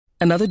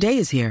Another day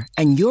is here,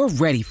 and you're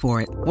ready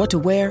for it. What to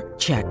wear?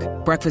 Check.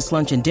 Breakfast,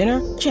 lunch, and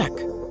dinner? Check.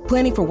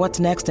 Planning for what's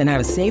next and how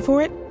to save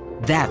for it?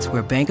 That's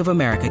where Bank of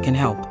America can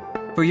help.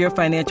 For your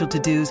financial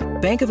to-dos,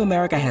 Bank of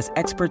America has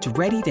experts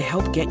ready to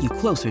help get you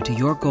closer to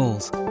your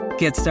goals.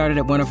 Get started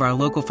at one of our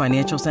local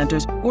financial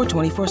centers or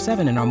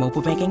 24/7 in our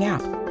mobile banking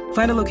app.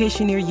 Find a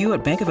location near you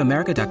at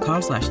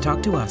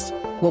bankofamerica.com/talktous.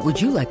 What would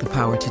you like the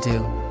power to do?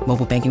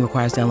 Mobile banking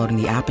requires downloading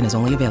the app and is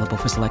only available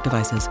for select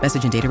devices.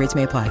 Message and data rates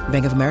may apply.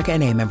 Bank of America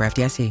N.A., member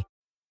FDIC.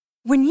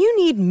 When you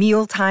need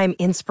mealtime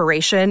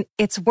inspiration,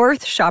 it's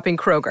worth shopping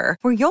Kroger,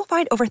 where you'll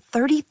find over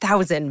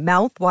 30,000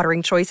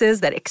 mouth-watering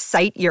choices that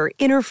excite your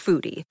inner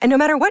foodie. And no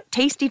matter what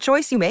tasty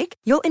choice you make,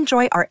 you'll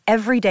enjoy our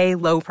everyday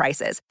low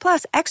prices,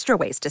 plus extra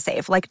ways to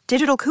save, like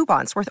digital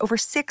coupons worth over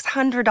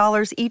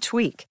 $600 each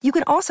week. You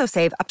can also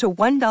save up to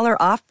 $1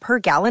 off per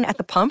gallon at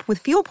the pump with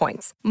fuel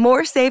points.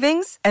 More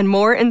savings and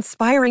more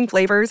inspiring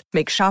flavors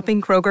make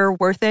shopping Kroger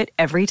worth it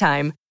every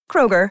time.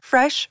 Kroger,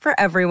 fresh for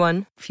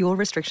everyone. Fuel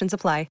restrictions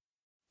apply.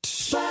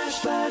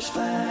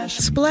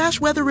 Splash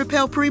Weather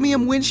Repel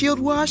Premium Windshield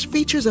Wash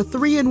features a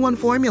 3-in-1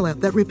 formula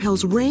that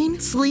repels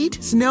rain,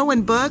 sleet, snow,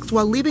 and bugs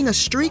while leaving a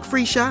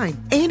streak-free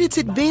shine. And its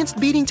advanced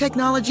beading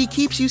technology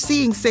keeps you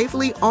seeing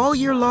safely all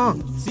year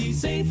long. See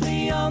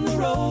safely on the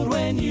road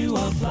when you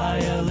apply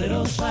a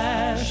little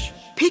Splash.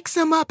 Pick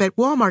some up at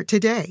Walmart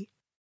today.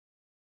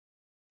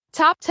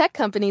 Top tech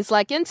companies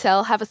like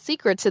Intel have a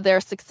secret to their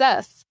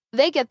success.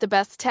 They get the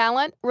best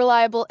talent,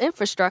 reliable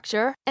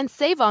infrastructure, and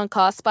save on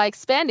costs by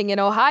expanding in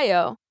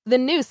Ohio, the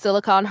new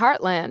Silicon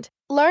Heartland.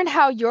 Learn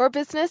how your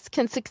business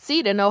can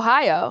succeed in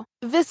Ohio.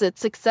 Visit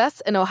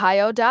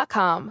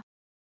successinohio.com.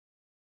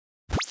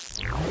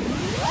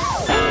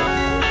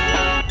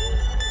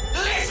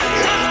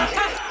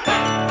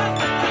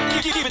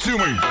 Give it to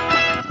me.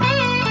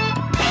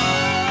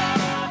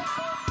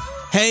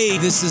 Hey,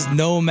 this is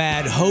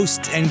Nomad,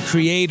 host and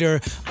creator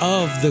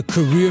of the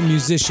Career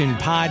Musician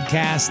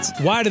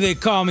Podcast. Why do they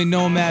call me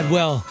Nomad?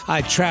 Well,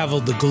 I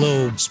traveled the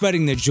globe,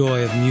 spreading the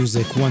joy of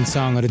music one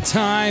song at a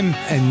time.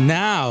 And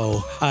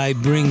now I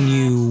bring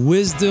you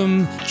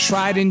wisdom,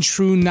 tried and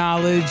true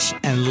knowledge,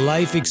 and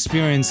life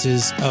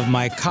experiences of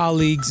my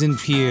colleagues and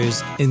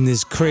peers in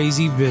this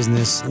crazy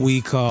business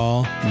we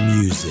call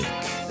music.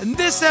 In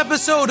this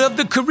episode of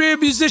the Career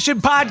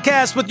Musician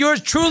Podcast with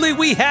yours truly,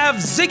 we have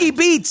Ziggy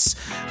Beats,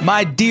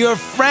 my dear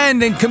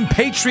friend and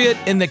compatriot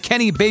in the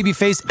Kenny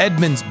Babyface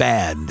Edmonds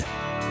band.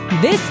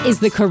 This is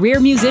the Career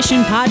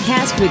Musician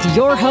Podcast with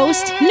your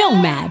host,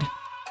 Nomad.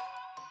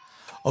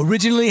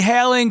 Originally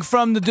hailing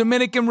from the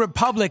Dominican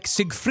Republic,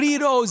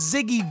 Sigfrido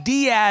Ziggy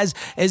Diaz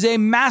is a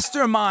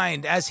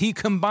mastermind as he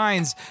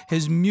combines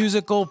his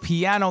musical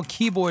piano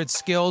keyboard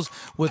skills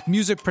with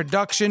music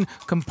production,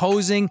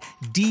 composing,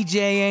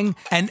 DJing,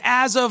 and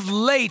as of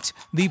late,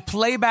 the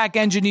playback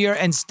engineer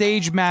and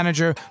stage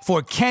manager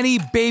for Kenny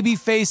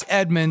Babyface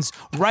Edmonds,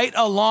 right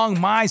along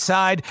my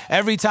side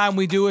every time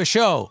we do a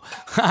show.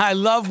 I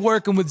love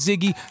working with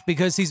Ziggy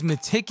because he's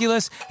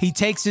meticulous, he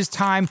takes his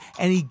time,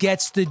 and he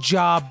gets the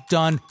job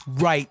done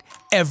right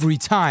every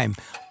time.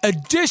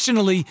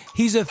 Additionally,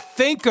 he's a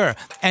thinker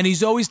and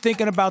he's always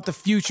thinking about the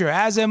future,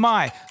 as am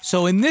I.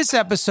 So in this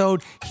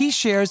episode, he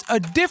shares a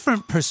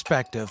different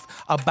perspective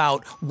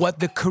about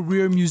what the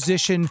career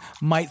musician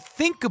might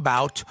think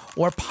about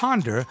or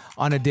ponder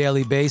on a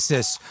daily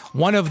basis.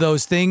 One of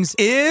those things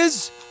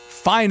is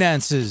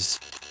finances.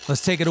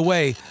 Let's take it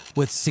away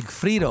with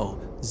Sigfrido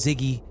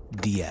Ziggy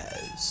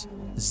Diaz.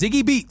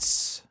 Ziggy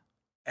Beats.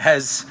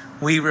 As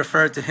we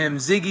refer to him,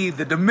 Ziggy,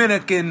 the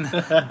Dominican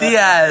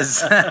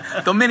Diaz,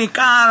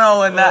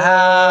 Dominicano in the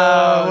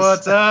house.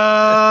 What's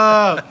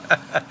up?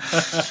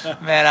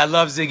 Man, I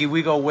love Ziggy.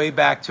 We go way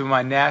back to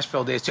my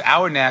Nashville days, to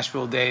our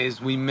Nashville days.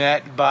 We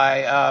met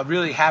by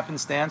really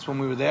happenstance when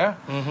we were there.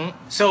 Mm-hmm.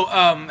 So,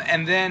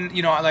 and then,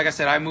 you know, like I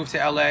said, I moved to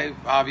LA.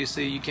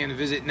 Obviously, you came to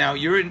visit. Now,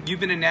 you've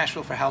been in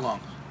Nashville for how long?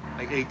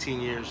 Like 18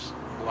 years.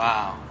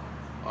 Wow.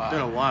 It's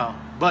been a while.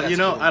 But, That's you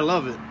know, cool. I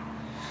love it.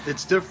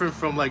 It's different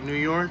from, like, New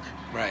York.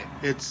 Right.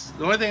 It's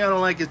the only thing I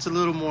don't like. It's a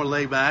little more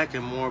laid back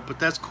and more, but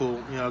that's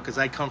cool, you know, because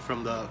I come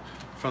from the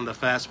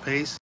fast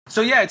pace.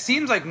 So yeah, it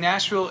seems like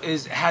Nashville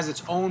has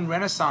its own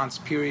renaissance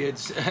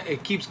periods.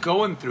 It keeps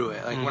going through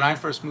it. Like when I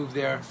first moved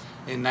there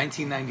in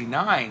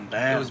 1999,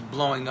 it was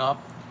blowing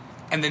up,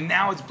 and then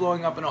now it's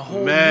blowing up in a whole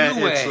new way.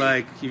 It's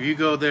like if you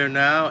go there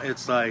now,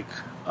 it's like,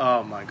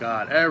 oh my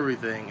God,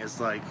 everything is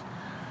like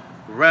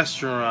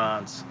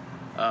restaurants,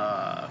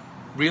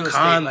 real estate,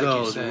 condos,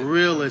 like you said.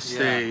 real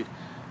estate. Yeah.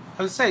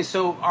 I would say,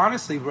 so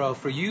honestly, bro,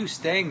 for you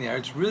staying there,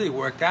 it's really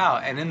worked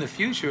out. And in the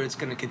future, it's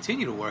going to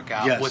continue to work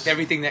out with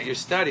everything that you're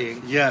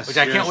studying, which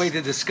I can't wait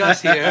to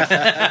discuss here.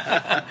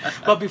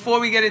 But before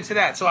we get into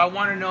that, so I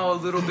want to know a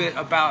little bit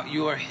about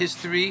your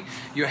history,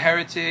 your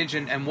heritage,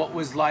 and what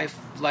was life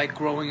like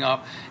growing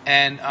up.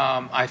 And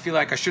I feel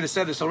like I should have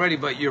said this already,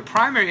 but your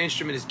primary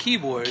instrument is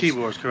keyboards.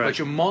 Keyboards, correct. But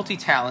you're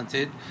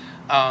multi-talented.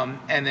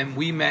 And then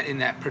we met in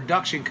that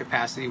production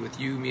capacity with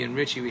you, me, and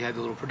Richie. We had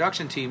the little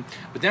production team.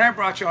 But then I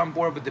brought you on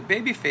board with the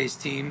Babyface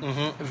team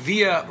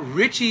via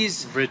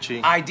Richie's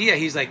idea.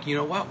 He's like, you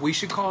know what? We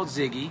should call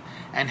Ziggy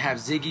and have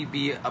Ziggy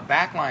be a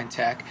backline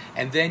tech.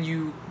 And then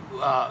you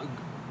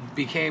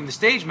became the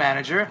stage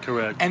manager.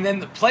 Correct. And then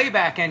the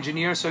playback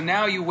engineer. So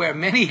now you wear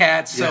many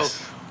hats. Yes.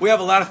 So we have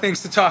a lot of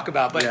things to talk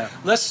about. But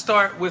let's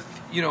start with,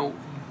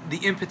 the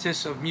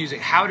impetus of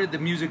music. How did the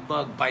music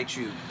bug bite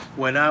you?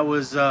 When I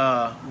was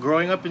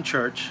growing up in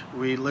church,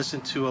 we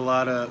listened to a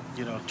lot of,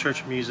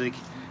 church music,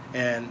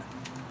 and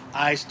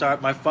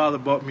my father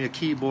bought me a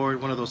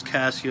keyboard, one of those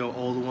Casio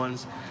old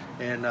ones,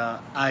 and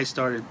I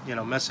started,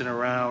 messing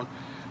around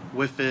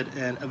with it,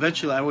 and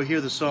eventually I would hear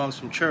the songs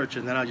from church,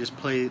 and then I just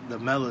play the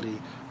melody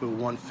with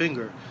one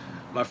finger.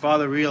 My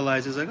father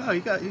realized, he's like,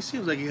 oh, he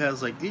seems like he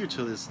has like ear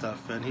to this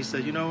stuff, and he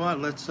said, you know what,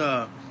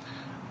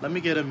 let me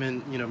get him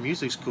in,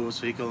 music school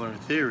so he can learn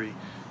theory.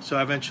 So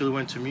I eventually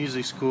went to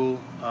music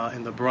school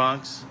in the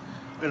Bronx,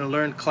 and I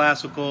learned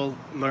classical,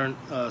 learned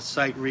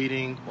sight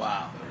reading,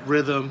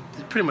 rhythm,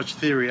 pretty much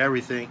theory,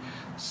 everything,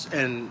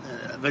 and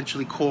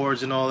eventually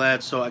chords and all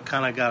that. So I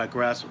kind of got a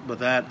grasp of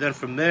that. Then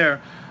from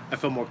there, I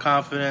felt more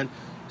confident,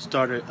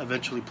 started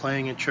eventually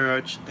playing in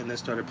church, and then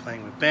started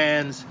playing with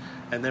bands.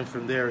 And then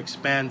from there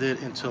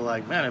expanded into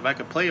like, man, if I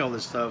could play all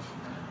this stuff,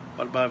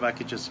 what about if I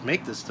could just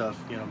make this stuff,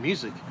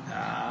 music?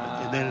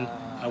 And then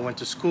I went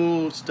to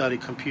school,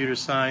 studied computer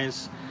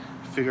science,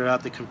 figured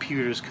out that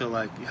computers could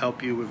like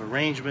help you with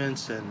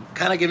arrangements, and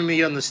kind of giving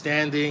me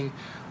understanding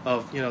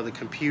of, the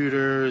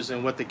computers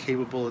and what they're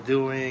capable of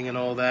doing and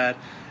all that.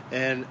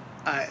 And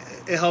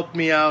it helped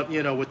me out,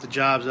 with the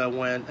jobs I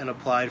went and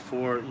applied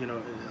for,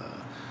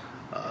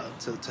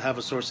 to have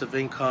a source of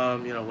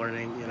income,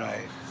 learning,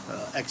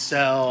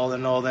 Excel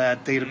and all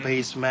that,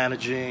 database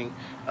managing,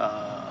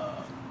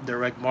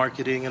 direct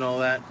marketing and all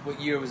that. What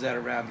year was that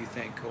around, do you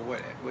think? Or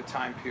what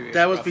time period?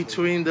 That was roughly?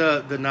 between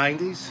the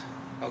 90s.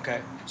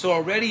 Okay. So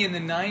already in the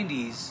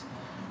 90s,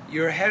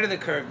 you're ahead of the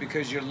curve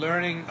because you're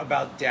learning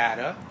about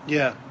data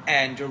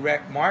and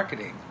direct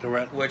marketing.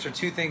 Correct. Which are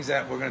two things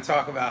that we're going to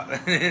talk about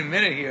in a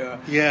minute here.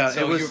 Yeah.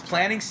 So you're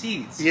planting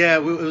seeds. Yeah,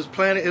 it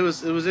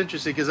was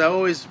interesting because I've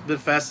always been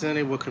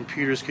fascinated with what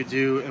computers could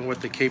do and what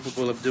they're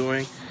capable of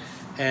doing.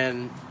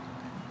 And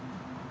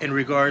in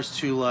regards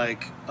to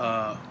like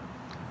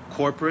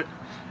corporate,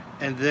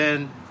 and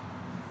then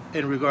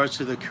in regards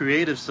to the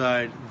creative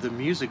side, the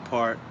music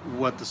part,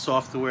 what the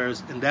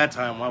softwares in that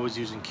time I was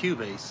using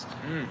Cubase,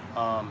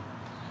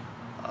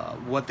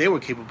 what they were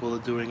capable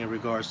of doing in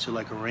regards to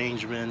like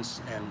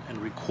arrangements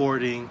and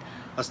recording,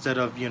 instead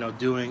of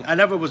doing. I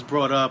never was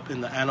brought up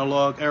in the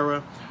analog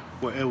era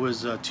where it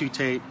was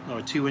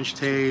 2-inch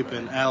tape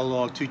and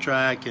analog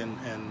 2-track and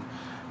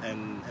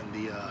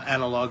the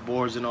analog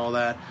boards and all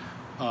that.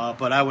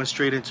 But I went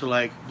straight into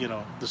like,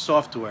 the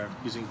software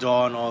using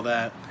DAW and all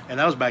that. And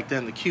that was back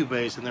then, the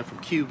Cubase. And then from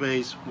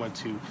Cubase, went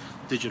to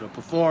Digital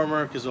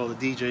Performer because all the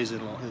DJs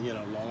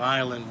in, Long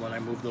Island, when I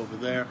moved over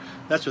there,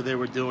 that's what they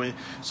were doing.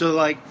 So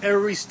like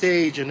every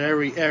stage and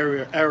every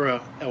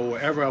era or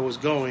wherever I was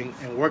going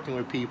and working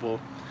with people,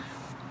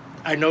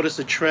 I noticed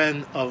a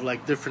trend of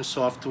like different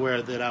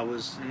software that I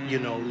was,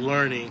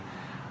 learning,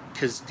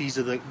 because these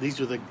were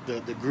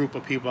the group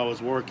of people I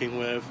was working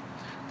with.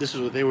 This is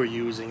what they were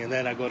using. And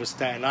then I go to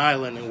Staten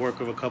Island and work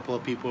with a couple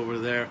of people over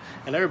there,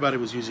 and everybody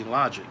was using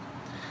Logic.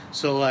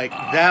 So like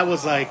that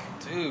was like,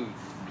 dude,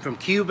 from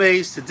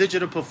Cubase to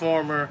Digital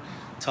Performer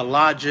to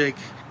Logic,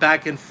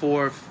 back and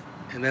forth.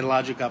 And then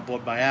Logic got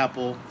bought by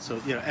Apple.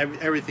 So,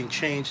 everything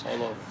changed.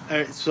 All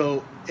over.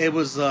 So it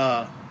was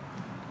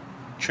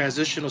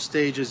transitional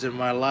stages in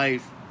my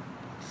life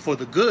for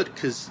the good,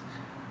 because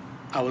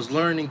I was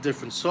learning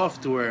different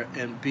software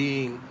and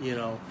being,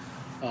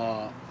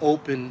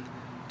 open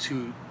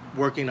to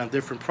working on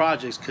different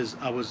projects, because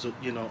I was,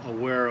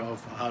 aware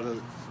of how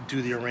to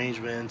do the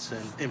arrangements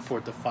and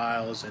import the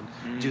files and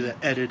do the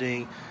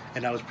editing,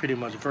 and I was pretty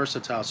much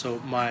versatile. So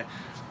my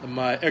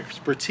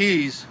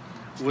expertise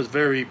was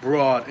very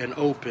broad and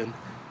open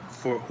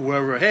for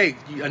whoever. Hey,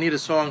 I need a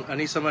song. I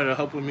need somebody to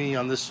help with me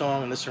on this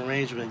song and this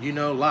arrangement.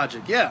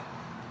 Logic. Yeah.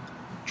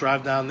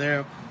 Drive down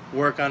there,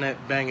 work on it,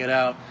 bang it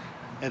out,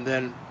 and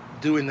then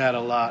doing that a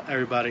lot,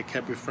 everybody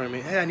kept referring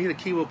me, hey, I need a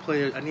keyboard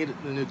player, I need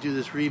to do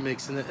this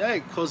remix, and then,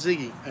 hey, call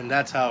Ziggy, and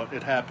that's how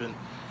it happened.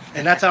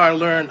 And that's how I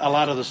learned a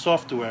lot of the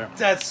software.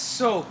 That's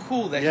so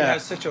cool that you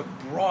have such a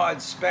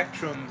broad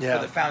spectrum for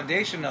the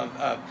foundation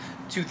of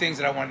two things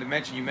that I wanted to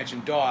mention. You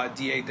mentioned DAW,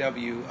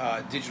 D-A-W,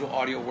 Digital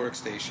Audio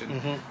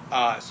Workstation.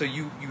 So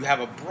you have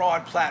a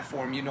broad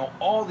platform,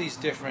 all these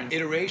different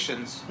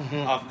iterations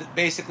of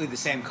basically the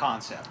same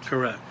concept.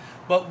 Correct.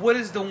 But what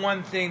is the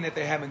one thing that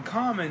they have in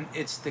common?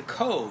 It's the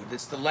code.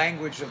 It's the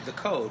language of the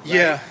code, right?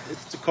 Yeah,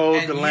 it's the code,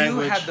 and the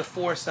language. And you had the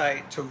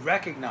foresight to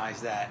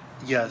recognize that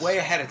way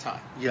ahead of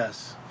time.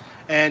 Yes.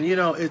 And,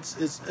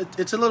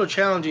 it's a little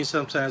challenging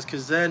sometimes,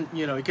 because then,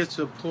 it gets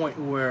to a point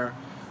where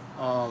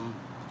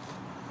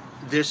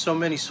there's so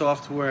many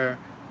software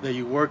that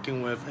you're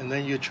working with, and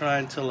then you're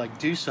trying to like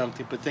do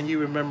something, but then you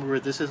remember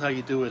this is how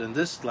you do it in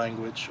this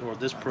language or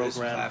this program. This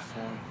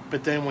platform.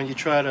 But then when you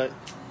try to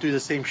do the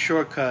same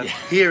shortcut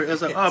here,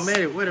 it's like, oh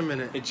man, wait a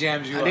minute, it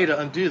jams you up. I need to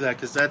undo that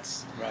because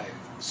that's right.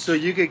 So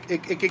you could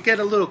it could get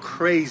a little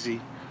crazy,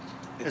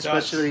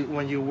 especially does.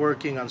 when you're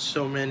working on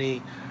so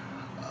many.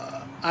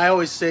 I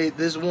always say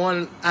there's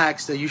one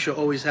axe that you should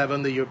always have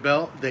under your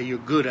belt that you're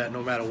good at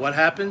no matter what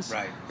happens.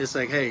 Right. It's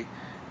like, hey,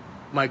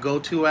 my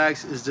go-to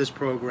axe is this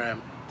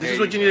program. This There is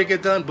what you you need go. to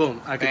get done.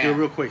 Boom. I can do it Bam.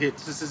 real quick. Hit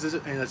this,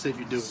 and that's it.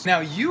 You do it. Now,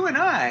 you and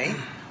I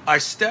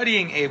are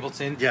studying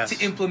Ableton Yes.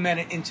 to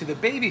implement it into the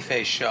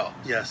Babyface show.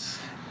 Yes.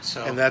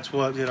 So, And that's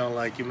what,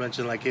 like you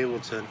mentioned, like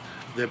Ableton,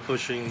 they're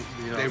pushing,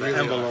 They the really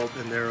envelope,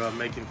 and they're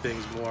making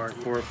things more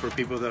for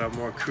people that are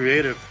more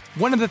creative.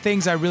 one of the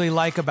things I really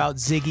like about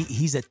Ziggy,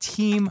 he's a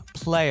team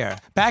player.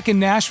 Back in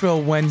Nashville,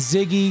 when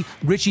Ziggy,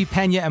 Richie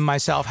Pena, and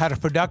myself had a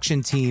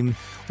production team,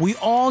 we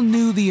all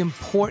knew the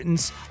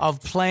importance of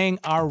playing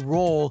our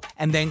role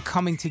and then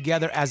coming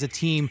together as a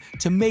team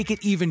to make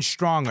it even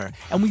stronger.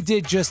 And we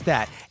did just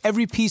that.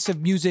 Every piece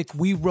of music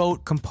we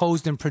wrote,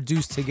 composed, and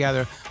produced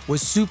together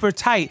was super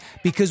tight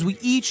because we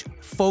each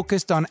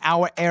focused on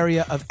our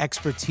area of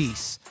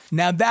expertise.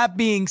 Now, that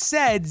being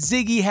said,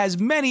 Ziggy has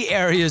many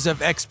areas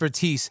of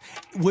expertise,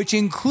 which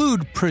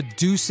include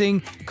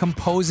producing,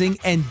 composing,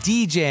 and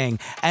DJing.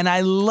 And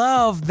I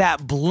love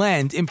that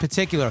blend in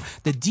particular.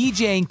 The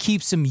DJing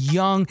keeps him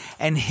young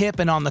and hip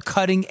and on the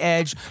cutting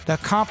edge. The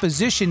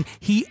composition,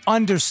 he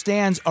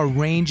understands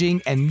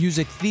arranging and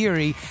music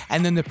theory.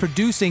 And then the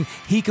producing,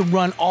 he can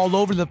run all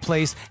over the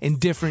place in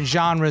different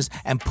genres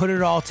and put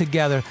it all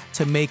together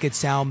to make it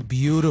sound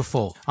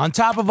beautiful. On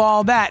top of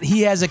all that,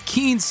 he has a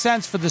keen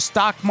sense for the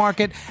stock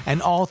market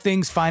and all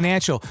things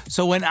financial.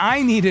 So when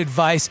I need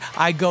advice,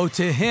 I go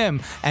to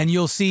him, and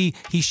you'll see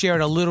he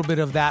shared a little bit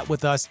of that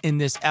with us in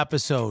this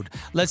episode.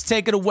 Let's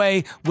take it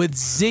away with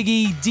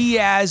Ziggy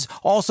Diaz,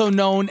 also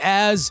known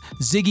as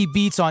Ziggy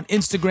Beats on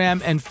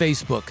Instagram and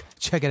Facebook.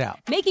 Check it out.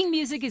 Making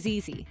music is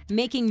easy.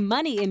 Making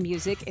money in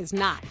music is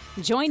not.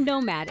 Join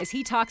Nomad as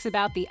he talks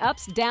about the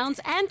ups, downs,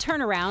 and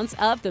turnarounds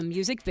of the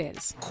music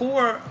biz.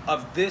 Core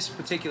of this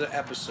particular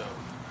episode,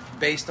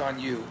 based on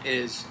you,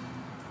 is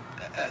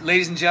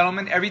ladies and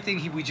gentlemen,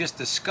 everything we just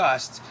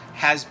discussed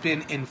has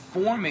been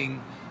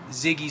informing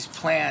Ziggy's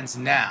plans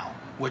now,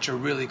 which are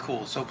really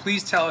cool. So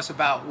please tell us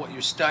about what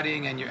you're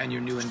studying and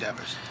your new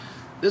endeavors.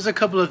 There's a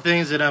couple of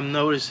things that I'm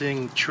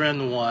noticing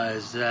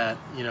trend-wise that,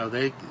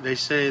 they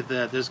say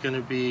that there's going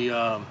to be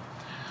a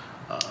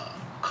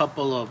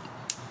couple of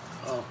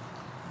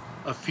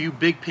a few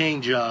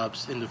big-paying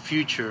jobs in the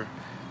future,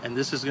 and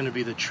this is going to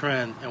be the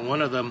trend. And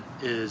one of them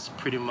is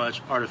pretty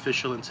much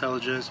artificial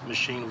intelligence,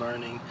 machine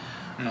learning,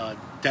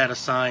 data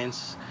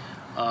science,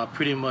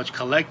 pretty much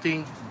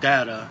collecting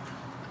data,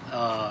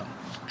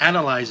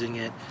 analyzing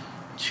it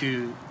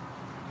to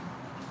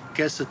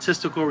get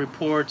statistical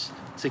reports,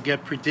 to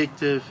get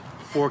predictive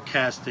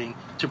forecasting,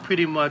 to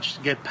pretty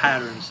much get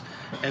patterns.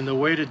 And the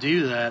way to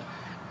do that,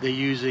 they're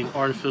using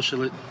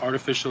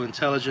artificial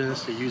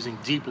intelligence, they're using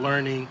deep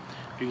learning.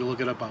 You can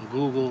look it up on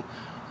Google.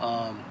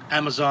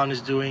 Amazon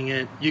is doing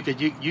it. You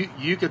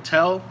could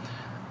tell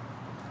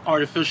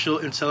artificial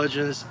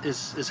intelligence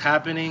is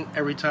happening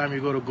every time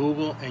you go to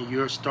Google and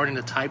you're starting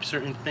to type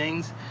certain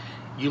things.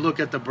 You look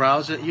at the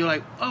browser, you're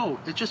like, oh,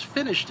 it just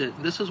finished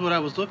it. This is what I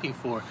was looking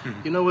for.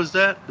 You know what's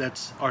that?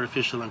 That's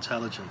artificial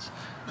intelligence.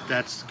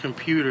 That's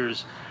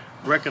computers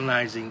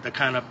recognizing the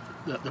kind of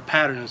the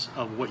patterns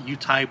of what you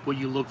type, what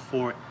you look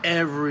for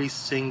every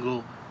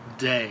single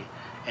day.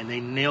 And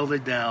they nailed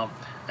it down.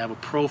 They have a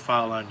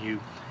profile on you.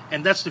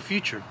 And that's the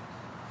future.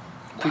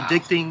 Wow.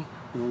 Predicting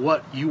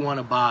what you want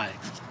to buy,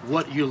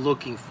 what you're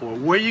looking for,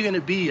 where you're going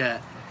to be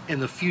at in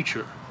the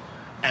future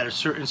at a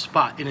certain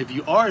spot. And if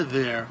you are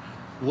there,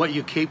 what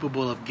you're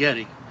capable of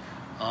getting.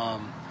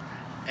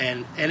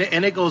 And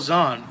it goes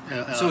on.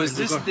 So is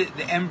this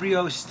the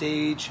embryo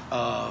stage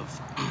of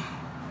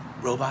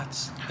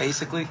robots,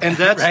 basically? And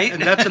that's right?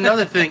 And that's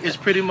another thing. It's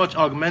pretty much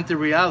augmented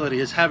reality.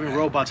 It's having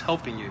robots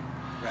helping you.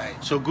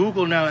 Right. So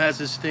Google now has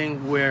this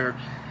thing where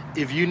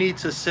if you need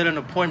to set an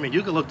appointment,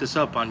 you can look this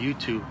up on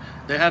YouTube.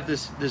 They have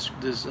this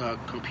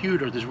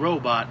computer, this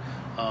robot,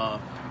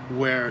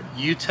 where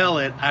you tell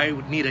it, I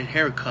would need a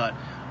haircut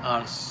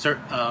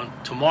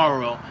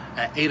tomorrow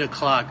at 8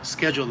 o'clock,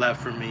 schedule that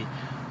for me.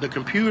 The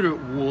computer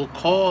will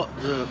call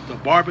the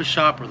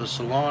barbershop or the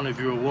salon if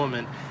you're a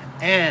woman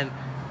and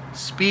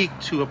speak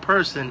to a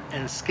person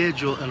and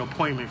schedule an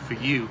appointment for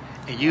you,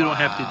 and you don't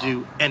have to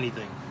do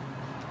anything.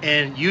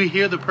 And you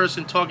hear the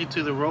person talking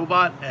to the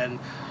robot, and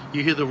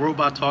you hear the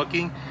robot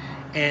talking,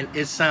 and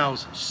it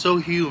sounds so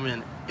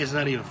human, it's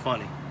not even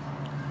funny.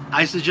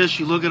 I suggest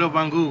you look it up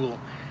on Google,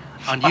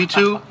 on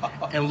YouTube,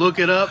 and look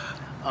it up,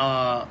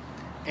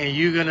 and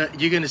you're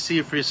gonna see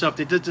it for yourself.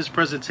 They did this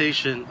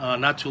presentation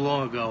not too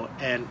long ago,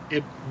 and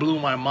it blew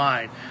my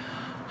mind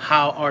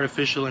how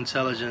artificial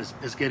intelligence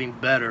is getting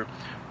better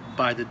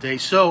by the day.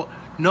 So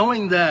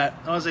knowing that,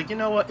 I was like, you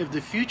know what? If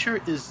the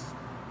future is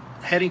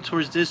heading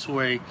towards this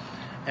way,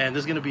 and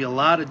there's going to be a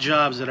lot of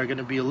jobs that are going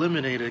to be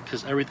eliminated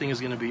because everything is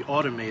going to be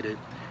automated.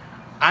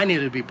 I need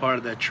to be part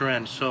of that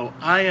trend. So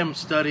I am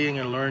studying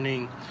and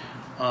learning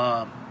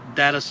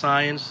data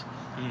science.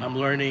 I'm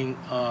learning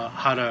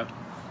how to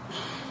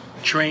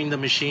train the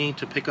machine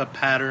to pick up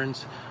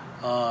patterns,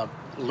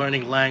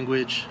 learning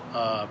language,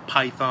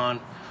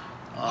 Python,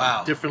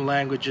 different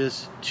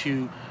languages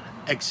to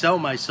excel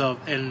myself.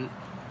 And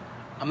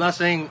I'm not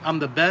saying I'm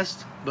the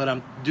best, but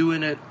I'm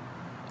doing it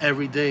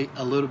every day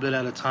a little bit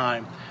at a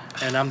time.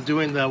 And I'm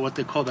doing what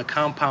they call the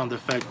compound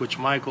effect, which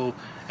Michael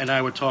and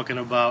I were talking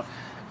about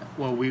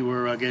when we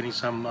were getting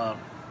some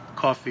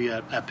coffee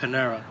at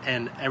Panera.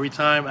 And every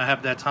time I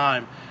have that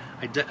time,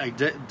 I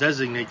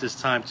designate this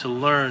time to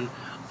learn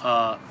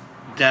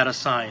data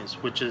science,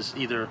 which is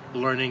either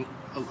learning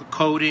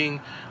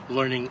coding,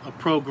 learning a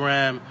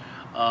program,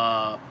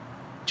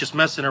 just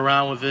messing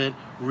around with it,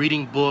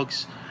 reading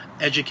books,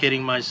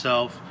 educating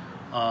myself,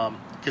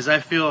 because I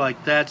feel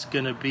like that's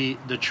going to be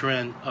the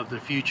trend of the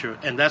future,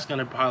 and that's going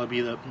to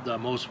probably be the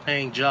most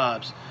paying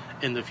jobs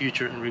in the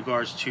future in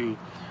regards to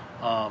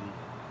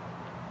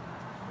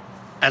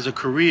as a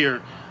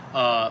career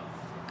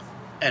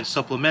and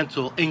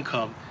supplemental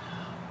income.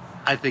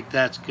 I think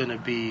that's going to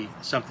be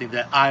something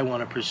that I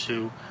want to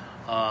pursue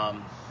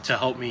to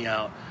help me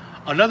out.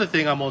 Another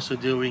thing I'm also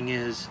doing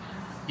is,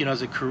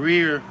 as a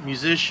career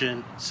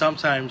musician,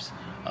 sometimes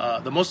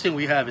the most thing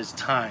we have is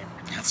time.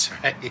 That's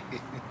right.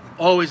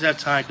 Always have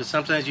time, because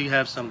sometimes you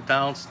have some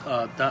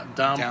downtime.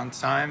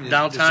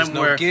 Downtime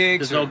where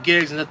gigs there's no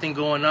gigs, nothing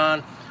going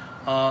on.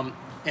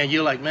 And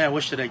you're like, man,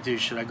 what should I do?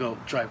 Should I go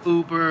drive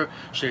Uber?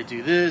 Should I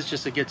do this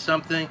just to get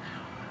something?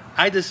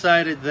 I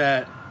decided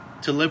that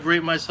to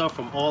liberate myself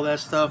from all that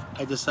stuff,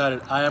 I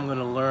decided I am going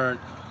to learn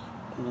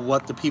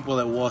what the people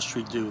at Wall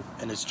Street do,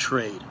 and it's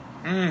trade.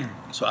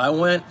 So I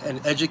went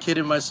and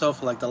educated myself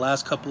for like the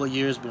last couple of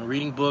years, been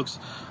reading books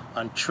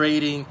on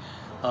trading.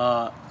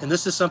 And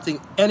this is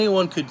something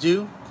anyone could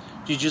do.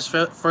 You just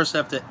first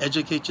have to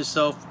educate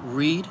yourself,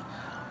 read.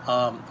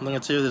 I'm going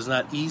to tell you, it's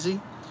not easy.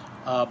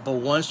 But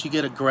once you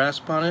get a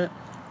grasp on it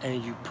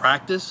and you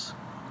practice,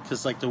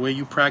 because like the way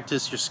you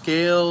practice your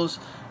scales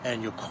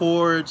and your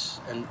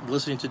chords and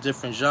listening to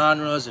different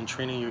genres and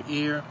training your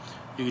ear,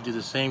 you can do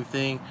the same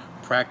thing,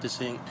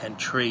 practicing and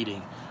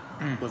trading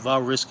without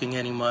risking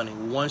any money.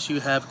 Once you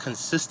have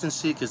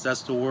consistency, because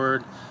that's the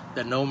word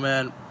that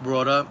Nomad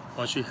brought up,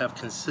 once you have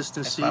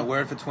consistency. That's my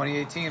word for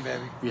 2018,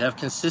 baby. You have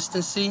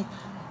consistency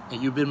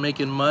and you've been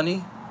making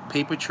money,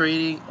 paper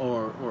trading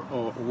or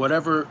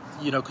whatever,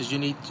 because you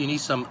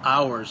need some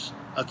hours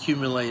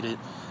accumulated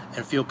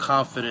and feel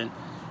confident.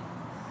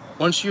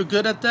 Once you're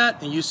good at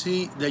that and you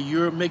see that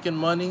you're making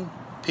money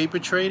paper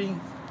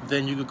trading,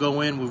 then you could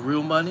go in with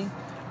real money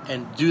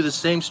and do the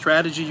same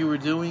strategy you were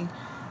doing,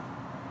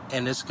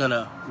 and it's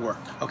gonna work.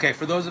 Okay,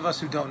 for those of us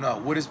who don't know,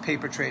 what does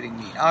paper trading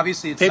mean?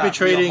 Obviously, it's paper not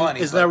trading real money.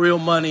 It's not real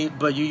money,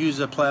 but you use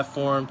a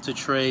platform to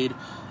trade.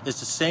 It's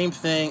the same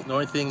thing. The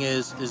only thing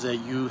is that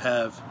you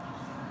have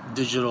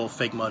digital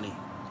fake money.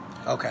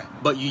 Okay.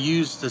 But you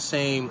use the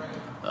same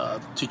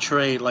to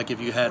trade like if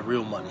you had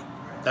real money.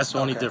 That's the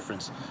only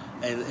difference.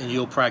 And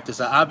you'll practice.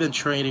 I've been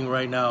trading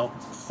right now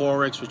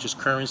Forex, which is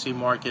currency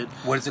market.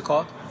 What is it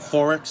called?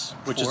 Forex,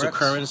 which is a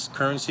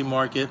currency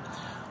market.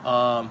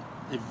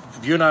 If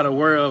you're not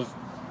aware of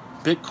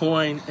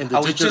Bitcoin and the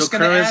digital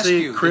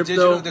currency,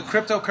 crypto, the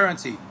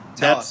cryptocurrency.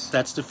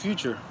 That's the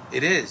future.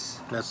 It is.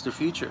 That's the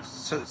future.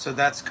 So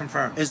that's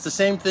confirmed. It's the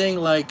same thing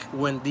like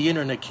when the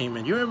internet came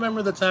in. You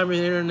remember the time of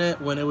the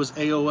internet when it was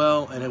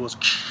AOL and it was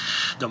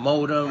the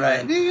modem, right?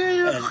 and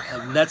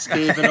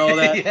Netscape and all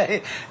that. Yeah,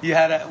 you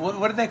had a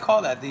what did they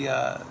call that?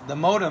 The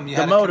modem. You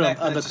the had modem to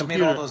connect on the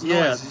computer. All those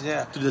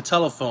noises. Through the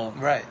telephone.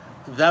 Right.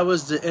 That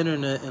was the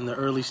internet in the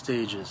early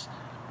stages.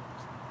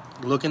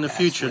 Look in the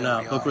future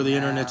now. Look where the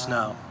internet's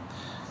now.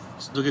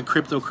 Look at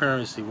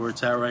cryptocurrency, where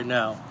it's at right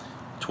now.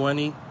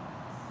 20,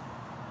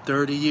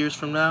 30 years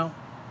from now,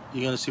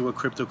 you're going to see what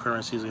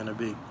cryptocurrency is going to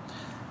be.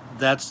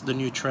 That's the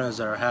new trends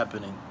that are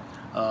happening.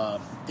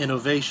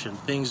 Innovation.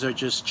 Things are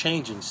just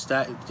changing.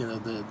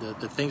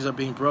 The things are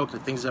being broken.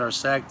 The things that are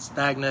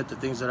stagnant. The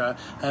things that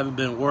haven't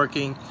been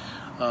working.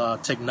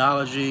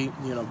 Technology,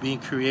 being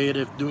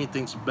creative, doing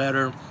things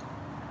better.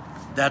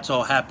 That's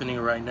all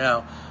happening right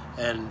now.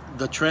 And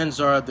the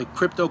trends are the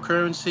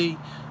cryptocurrency,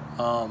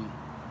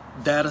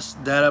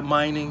 data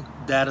mining,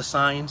 data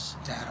science.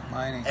 Data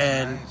mining.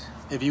 And right.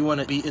 If you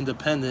want to be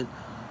independent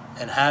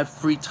and have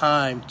free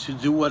time to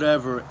do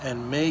whatever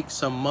and make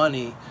some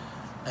money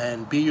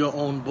and be your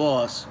own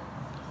boss,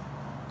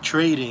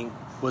 trading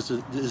is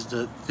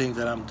the thing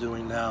that I'm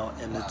doing now,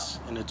 and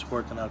it's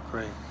working out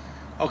great.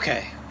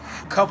 Okay,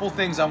 a couple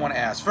things I want to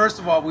ask. First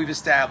of all, we've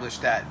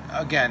established that,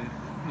 again,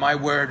 my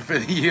word for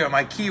the year,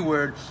 my key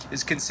word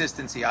is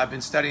consistency. I've been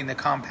studying the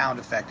compound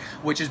effect,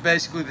 which is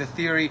basically the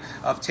theory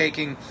of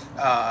taking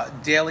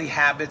daily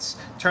habits,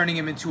 turning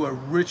them into a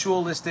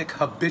ritualistic,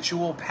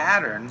 habitual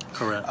pattern.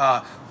 Correct.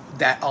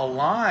 That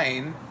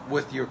align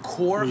with your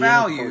core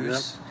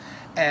values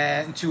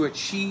and to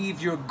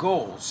achieve your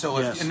goals. So,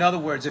 in other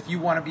words, if you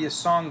want to be a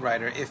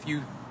songwriter, if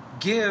you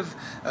give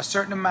a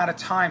certain amount of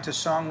time to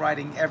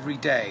songwriting every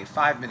day,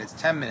 5 minutes,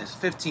 10 minutes,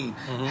 15,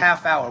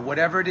 half hour,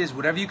 whatever it is,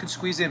 whatever you can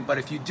squeeze in. But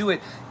if you do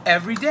it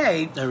every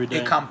day,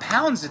 it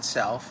compounds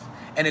itself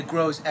and it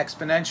grows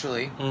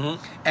exponentially,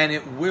 and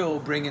it will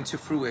bring into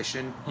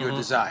fruition your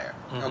desire.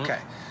 Okay.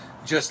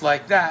 Just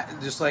like that,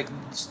 just like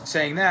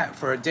saying that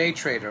for a day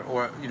trader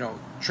or,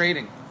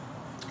 trading,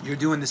 you're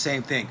doing the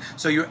same thing.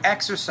 So you're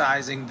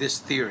exercising this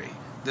theory,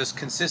 this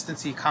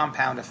consistency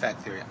compound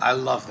effect theory. I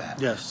love that.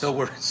 Yes. So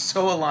we're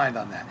so aligned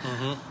on that.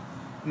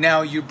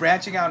 Now you're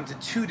branching out into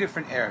two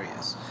different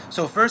areas.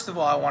 So first of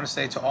all, I want to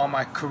say to all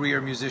my career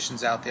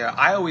musicians out there,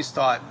 I always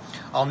thought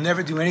I'll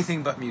never do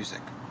anything but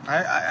music.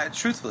 I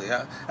truthfully,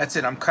 that's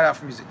it. I'm cut out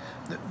for music.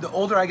 The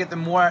older I get, the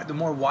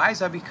more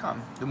wise I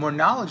become, the more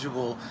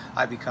knowledgeable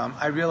I become.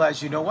 I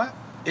realize, you know what?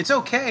 It's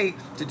okay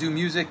to do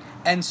music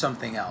and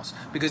something else,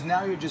 because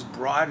now you're just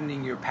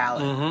broadening your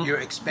palette. You're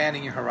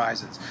expanding your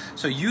horizons.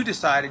 So you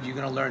decided you're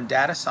going to learn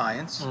data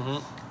science,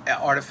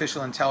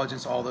 artificial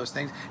intelligence, all those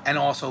things, and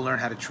also learn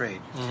how to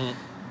trade.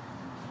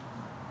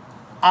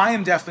 I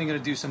am definitely going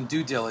to do some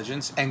due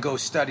diligence and go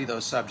study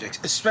those subjects,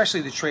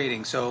 especially the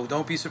trading. So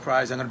don't be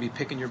surprised. I'm going to be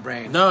picking your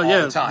brain all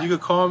the time. You could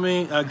call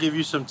me. I'll give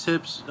you some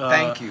tips.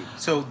 Thank you.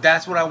 So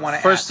that's what I want to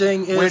ask. First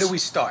thing is, where do we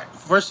start?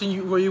 First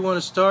thing where you want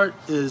to start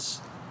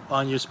is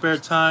on your spare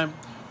time,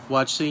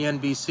 watch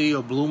CNBC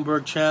or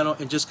Bloomberg channel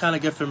and just kind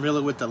of get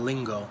familiar with the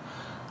lingo.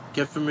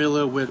 Get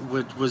familiar with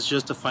was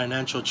just the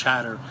financial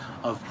chatter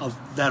of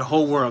that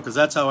whole world, because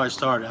that's how I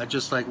started. I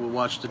just would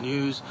watch the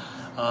news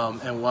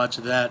and watch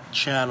that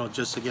channel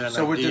just to get an idea.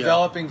 So we're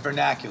developing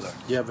vernacular.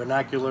 Yeah,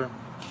 vernacular.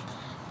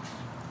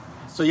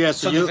 So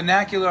the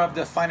vernacular of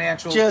the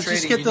financial trading.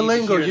 Just get the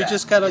lingo. You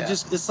just gotta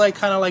it's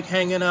kind of like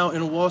hanging out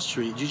in Wall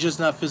Street. You're just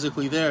not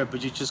physically there,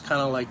 but you're just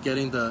kind of like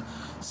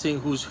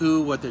seeing who's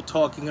who, what they're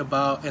talking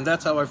about, and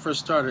that's how I first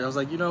started. I was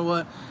like, you know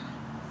what?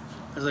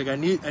 I was like, I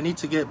need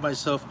to get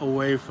myself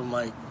away from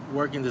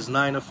working this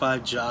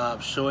 9-to-5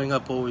 job, showing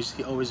up always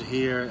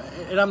here.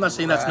 And I'm not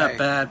saying that's not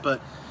bad,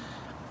 but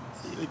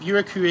if you're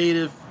a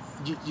creative,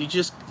 you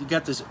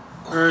got this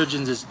urge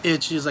and this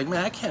itch. He's like,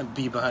 man, I can't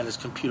be behind this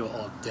computer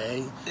all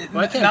day.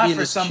 I can't not be in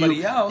for this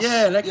somebody else.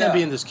 Yeah, and I can't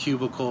be in this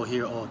cubicle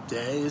here all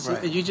day.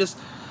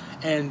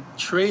 And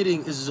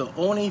trading is the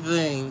only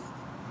thing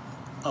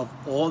of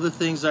all the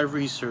things I've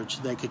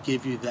researched that could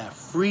give you that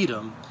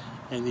freedom,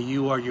 and that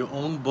you are your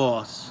own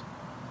boss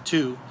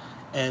too,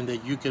 and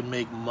that you can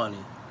make money.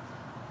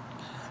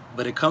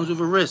 But it comes with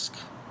a risk.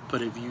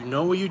 But if you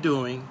know what you're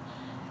doing,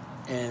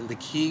 and the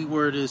key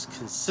word is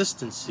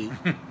consistency,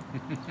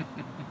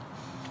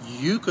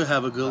 you could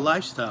have a good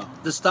lifestyle.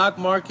 The stock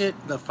market,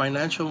 the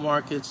financial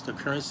markets, the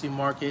currency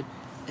market,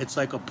 it's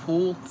like a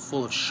pool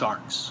full of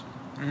sharks.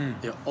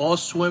 They're all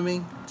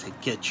swimming to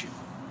get you.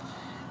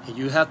 And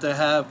you have to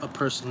have a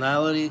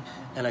personality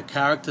and a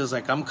character. It's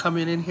like, I'm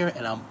coming in here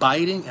and I'm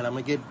biting and I'm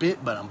going to get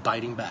bit, but I'm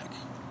biting back.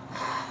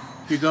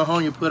 You go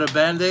home, you put a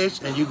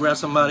bandage, and you grab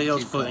somebody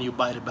else's foot and you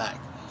bite it back.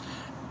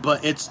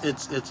 But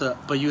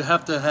but you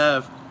have to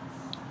have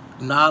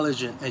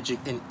knowledge and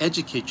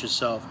educate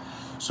yourself.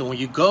 So when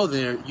you go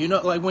there,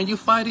 like when you're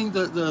fighting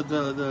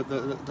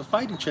the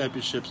fighting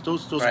championships,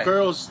 those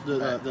girls,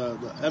 the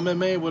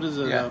MMA, what is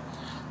it? Yeah.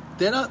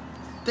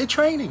 They're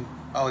training.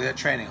 Oh, they're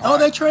training.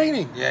 They're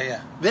training.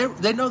 Yeah.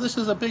 They know this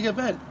is a big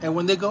event, and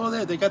when they go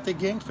there, they got their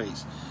game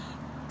face.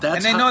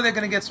 And they know they're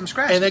going to get some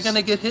scratches. And they're going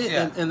to get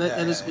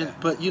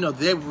hit. But,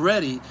 they're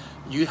ready.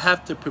 You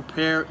have to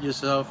prepare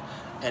yourself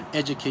and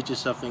educate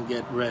yourself and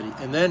get ready.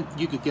 And then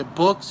you could get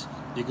books.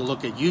 You can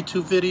look at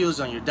YouTube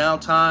videos on your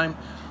downtime.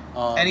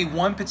 Any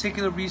one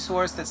particular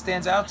resource that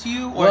stands out to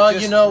you? Or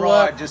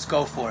just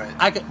go for it?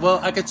 I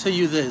could tell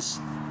you this.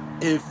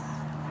 If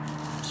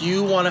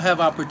you want to have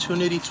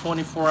opportunity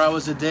 24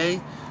 hours a day,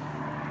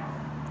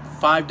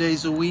 5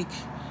 days a week,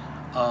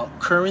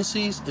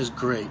 currencies is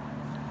great.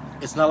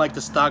 It's not like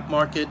the stock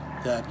market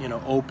that,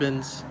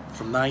 opens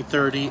from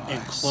 9:30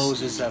 and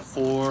closes at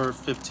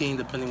 4:15,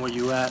 depending where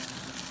you're at.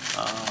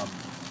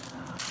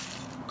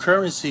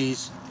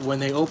 Currencies, when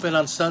they open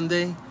on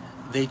Sunday,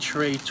 they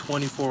trade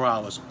 24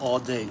 hours all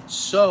day.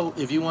 So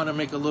if you want to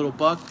make a little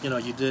buck, you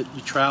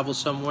travel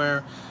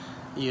somewhere,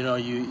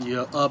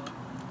 you're up,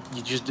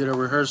 you just did a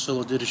rehearsal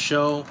or did a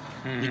show,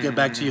 you get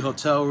back to your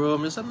hotel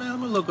room and say, man, I'm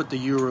going to look what the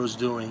euro's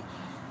doing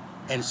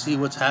and see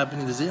what's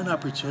happening. Is there an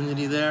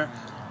opportunity there?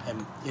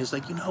 And it's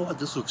like, you know what,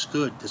 this looks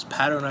good. This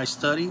pattern I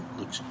study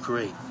looks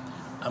great.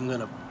 I'm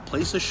going to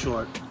place a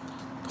short,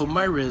 put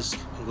my risk,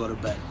 and go to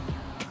bed.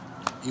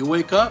 You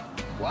wake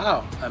up,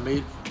 wow, I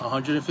made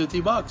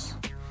 $150.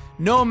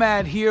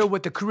 Nomad here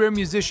with the Career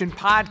Musician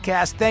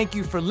Podcast. Thank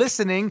you for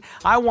listening.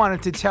 I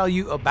wanted to tell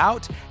you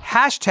about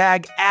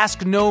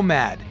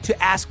 #AskNomad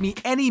to ask me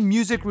any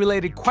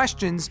music-related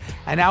questions,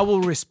 and I will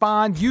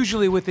respond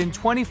usually within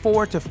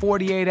 24 to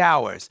 48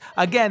 hours.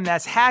 Again,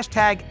 that's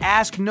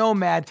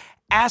 #AskNomad.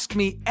 Ask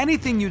me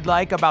anything you'd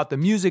like about the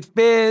music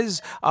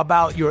biz,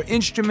 about your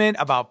instrument,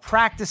 about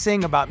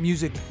practicing, about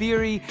music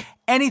theory,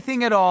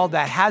 anything at all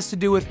that has to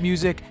do with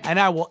music, and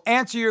I will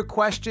answer your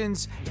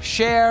questions,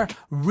 share,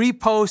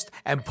 repost,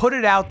 and put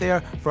it out there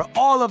for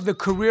all of the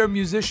Career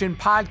Musician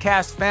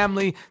podcast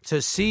family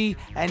to see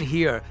and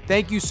hear.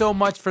 Thank you so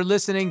much for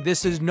listening.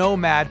 This is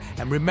Nomad,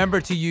 and remember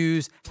to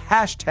use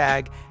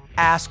hashtag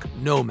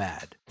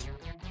AskNomad.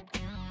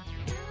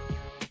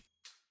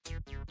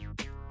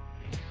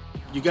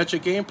 You got your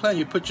game plan,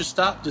 you put your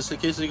stop just in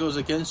case it goes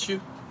against you,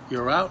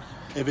 you're out.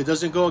 If it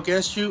doesn't go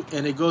against you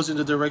and it goes in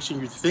the direction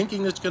you're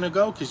thinking it's going to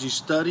go because you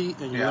study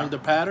and you learn the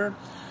pattern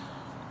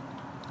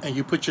and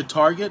you put your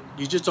target,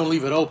 you just don't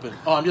leave it open.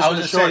 Oh, I'm just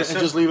going to short it and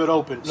just leave it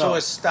open. No. So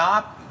a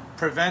stop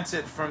prevents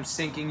it from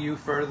sinking you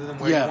further than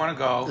where you want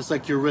to go. It's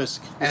like your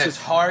risk. And a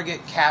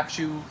target caps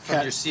you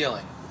from your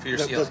ceiling. For your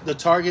ceiling. The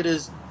target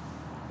is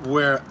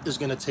where it's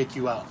going to take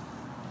you out.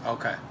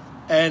 Okay.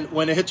 And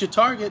when it hits your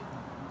target,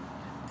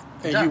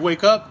 and you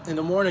wake up in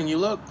the morning, you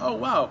look, oh,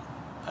 wow,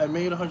 I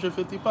made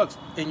 $150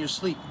 in your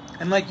sleep.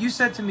 And like you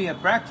said to me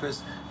at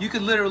breakfast, you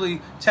could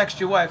literally text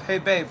your wife, hey,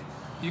 babe,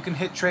 you can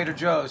hit Trader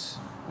Joe's.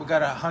 We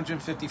got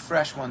 150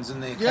 fresh ones in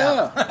the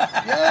account.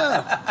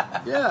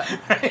 Yeah.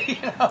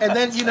 You know, and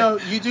then,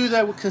 you do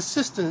that with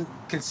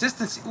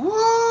consistency.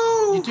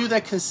 Woo! You do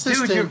that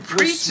consistent Dude, you're with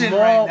preaching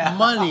small right now.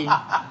 money.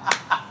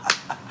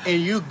 And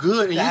you're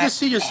good, and you can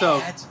see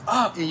yourself. Adds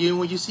up. And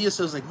when you see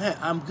yourself, it's like, man,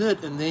 I'm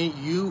good. And then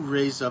you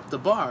raise up the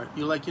bar.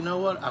 You're like, you know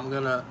what? I'm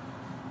going to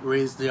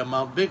raise the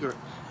amount bigger.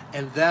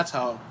 And that's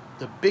how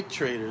the big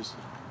traders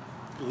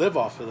live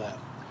off of that.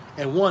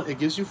 And one, it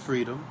gives you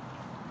freedom.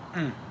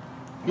 You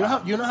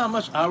know how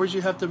much hours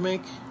you have to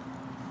make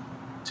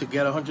to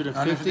get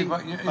 150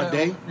 a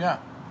day? Yeah.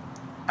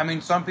 I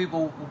mean, some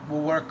people will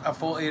work a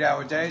full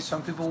 8-hour day.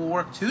 Some people will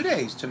work 2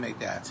 days to make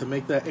that.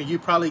 And you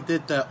probably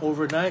did that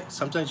overnight.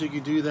 Sometimes you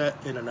could do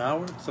that in an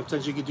hour.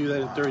 Sometimes you could do that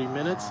in 30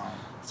 minutes.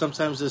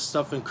 Sometimes there's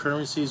stuff in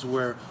currencies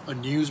where a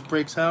news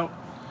breaks out,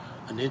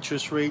 an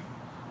interest rate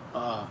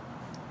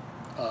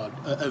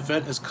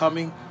event is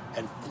coming,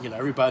 and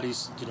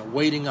everybody's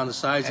waiting on the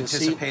sides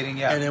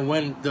anticipating, and then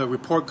when the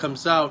report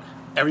comes out,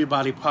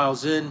 everybody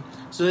piles in.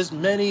 So there's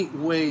many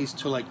ways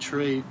to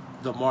trade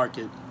the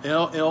market. It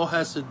all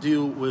has to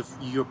do with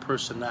your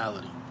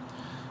personality.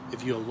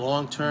 If you're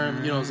long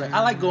term, it's like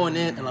I like going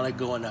in and I like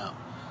going out.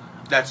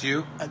 That's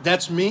you?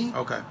 That's me.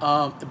 Okay.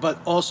 But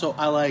also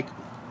I like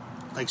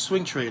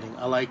swing trading.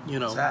 I like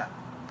What's that?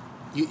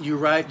 You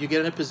ride, you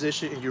get in a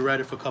position and you ride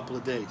it for a couple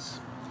of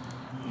days,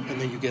 and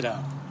then you get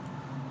out.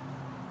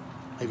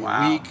 Maybe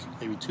a week,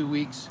 maybe 2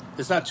 weeks.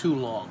 It's not too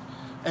long.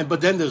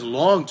 But then there's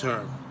long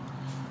term,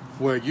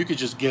 where you could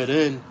just get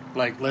in.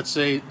 Like let's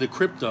say the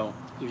crypto.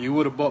 If you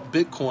would have bought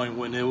Bitcoin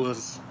when it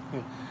was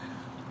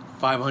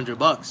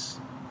 $500,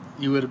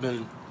 you would have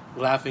been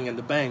laughing in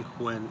the bank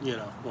when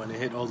it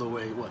hit all the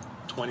way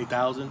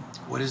 20,000.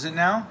 What is it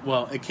now?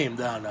 Well, it came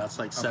down now. It's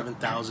like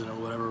 7,000 or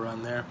whatever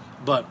around there.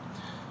 But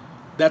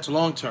that's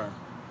long term.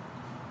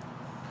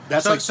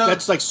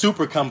 That's like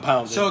super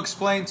compounded. So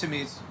explain to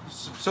me.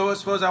 So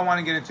suppose I want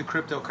to get into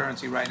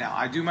cryptocurrency right now.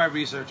 I do my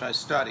research. I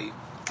study.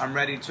 I'm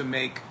ready to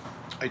make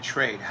a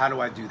trade. How do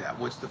I do that?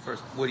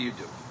 What do you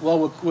do?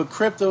 Well, with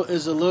crypto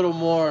is a little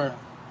more.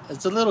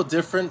 It's a little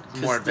different.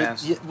 More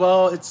advanced.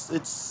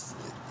 It's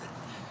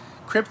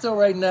crypto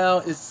right now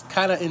is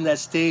kind of in that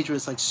stage where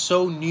it's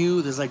so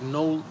new. There's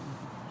no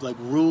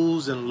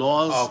rules and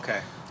laws.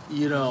 Okay. A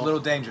little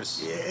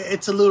dangerous.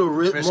 It's a little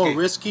more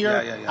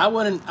riskier. Yeah.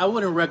 I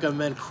wouldn't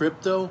recommend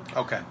crypto.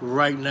 Okay.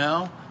 Right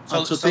now,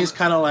 until things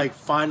kind of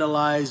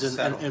finalize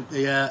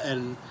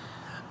and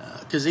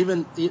because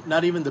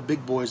not even the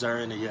big boys are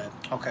in it yet.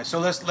 Okay, so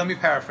let me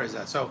paraphrase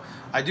that. So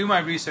I do my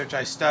research,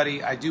 I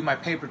study, I do my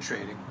paper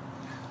trading.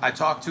 I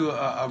talk to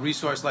a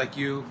resource like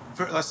you.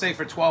 Let's say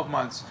for 12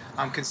 months,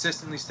 I'm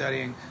consistently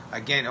studying.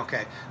 Again,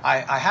 okay.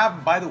 I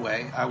have, by the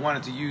way, I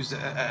wanted to use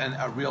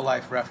a real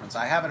life reference.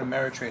 I have an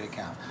Ameritrade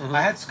account. Mm-hmm.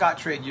 I had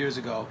Scottrade years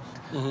ago.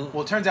 Mm-hmm.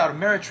 Well, it turns out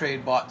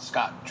Ameritrade bought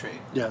Scottrade.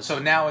 Yes. So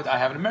now I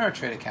have an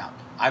Ameritrade account.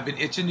 I've been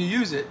itching to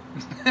use it,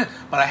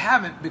 but I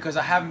haven't because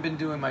I haven't been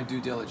doing my due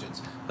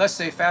diligence. Let's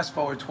say fast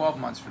forward 12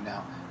 months from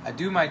now. I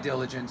do my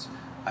diligence.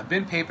 I've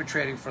been paper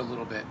trading for a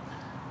little bit.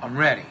 I'm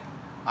ready.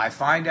 I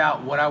find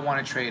out what I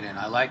want to trade in.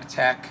 I like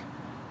tech.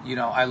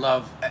 I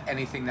love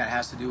anything that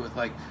has to do with,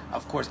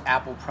 of course,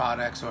 Apple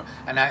products.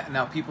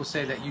 Now people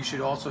say that you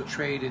should also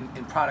trade in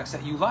products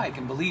that you like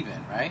and believe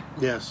in, right?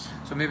 Yes.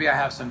 So maybe I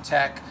have some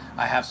tech,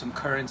 I have some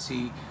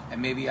currency,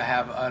 and maybe I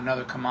have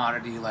another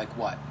commodity like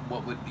what?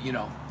 What would,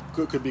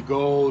 Could be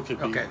gold, could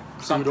be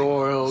crude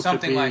oil.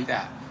 Something like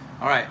that.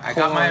 All right, I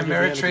got my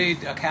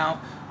Ameritrade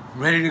account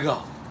ready to go.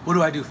 What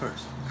do I do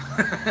first?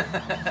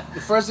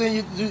 The first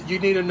thing you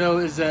need to know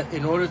is that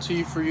in order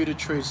for you to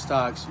trade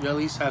stocks, you at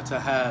least have to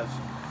have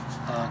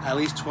at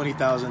least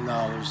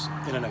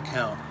 $20,000 in an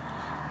account.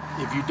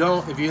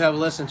 If you have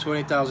less than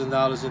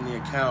 $20,000 in the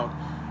account,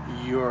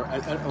 or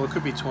it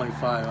could be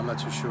 25. I'm not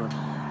too sure.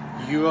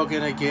 You are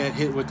gonna get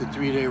hit with the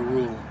 3-day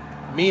rule,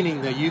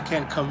 meaning that you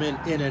can come in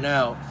and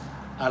out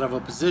of a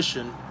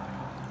position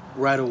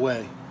right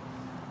away.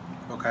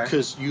 Okay.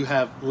 Because you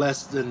have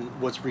less than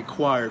what's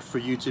required for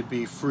you to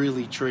be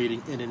freely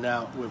trading in and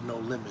out with no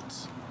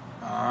limits.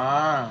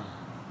 Ah.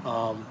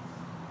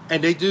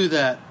 And they do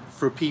that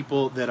for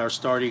people that are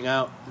starting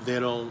out. They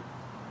don't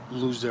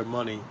lose their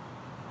money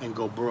and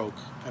go broke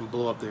and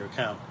blow up their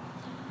account.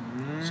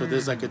 So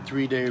there's like a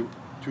three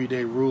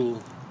day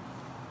rule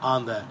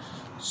on that.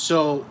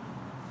 So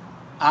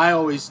I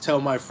always tell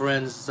my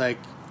friends, like,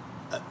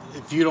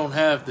 if you don't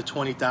have the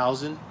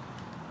 20,000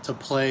 to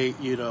play,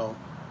 you know,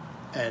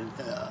 and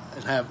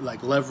have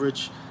like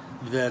leverage,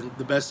 then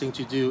the best thing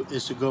to do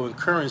is to go in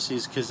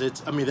currencies, because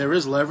there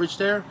is leverage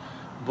there,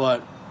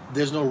 but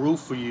there's no rule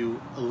for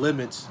you,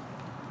 limits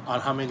on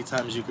how many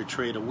times you could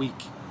trade a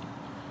week.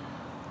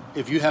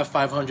 If you have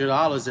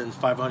 $500, then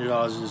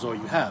 $500 is all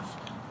you have.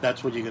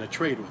 That's what you're going to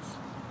trade with.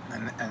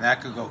 And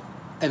that could go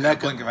in a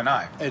blink of an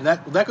eye. And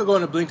that could go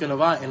in a blink of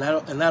an eye, and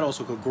that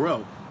also could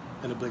grow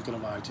in a blink of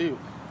an eye too.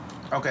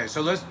 Okay,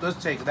 so let's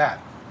take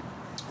that.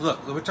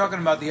 Look, we're talking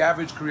about the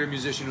average career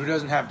musician who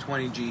doesn't have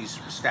 20 G's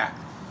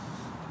stacked,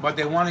 but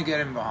they want to get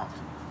involved.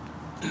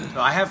 So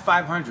I have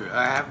 500.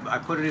 I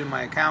put it in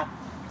my account.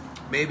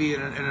 Maybe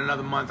in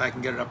another month I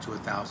can get it up to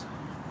 1,000.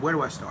 Where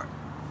do I start?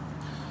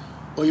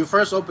 Well, you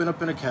first open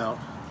up an account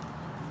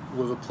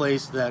with a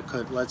place that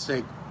could, let's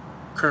say,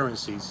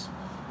 currencies,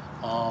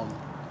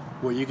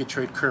 where you could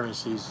trade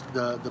currencies.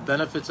 The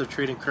benefits of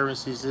trading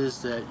currencies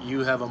is that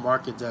you have a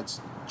market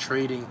that's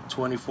trading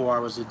 24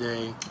 hours a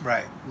day,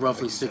 right?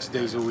 Roughly 6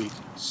 days a week.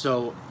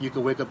 So you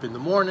could wake up in the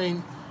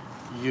morning.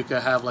 You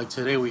could have, like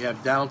today, we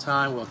have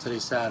downtime. Well,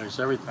 today's Saturday,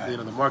 so everything,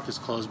 right, the market's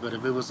closed. But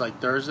if it was like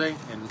Thursday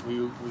and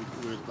we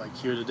were like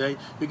here today,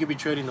 you could be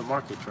trading the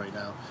markets right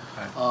now.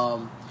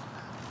 Right.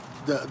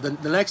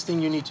 The next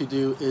thing you need to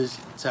do is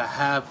to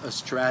have a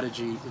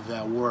strategy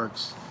that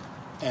works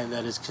and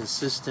that is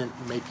consistent,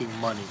 making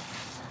money.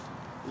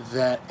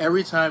 That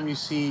every time you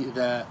see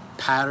that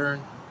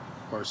pattern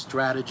or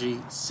strategy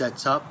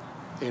sets up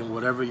in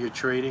whatever you're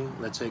trading,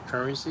 let's say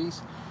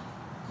currencies,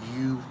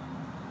 you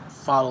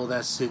follow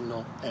that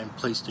signal and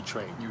place the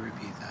trade. You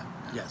repeat that.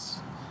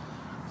 Yes.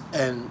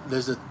 And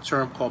there's a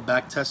term called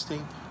back testing,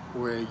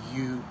 where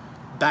you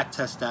back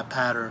test that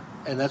pattern,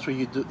 and that's where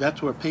you do.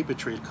 That's where paper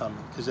trade comes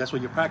in, because that's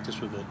what you practice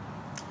with it.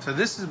 So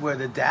this is where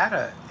the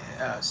data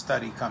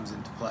study comes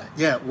into play.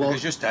 Yeah, well,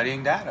 because you're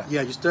studying data.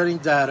 Yeah, you're studying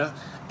data,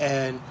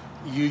 and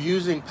you're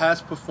using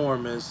past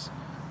performance.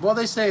 Well,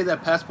 they say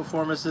that past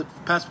performance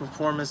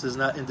is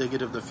not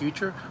indicative of the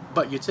future,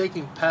 but you're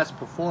taking past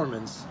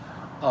performance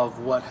of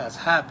what has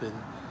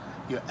happened,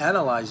 you're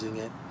analyzing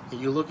it, and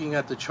you're looking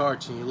at the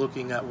charts and you're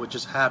looking at what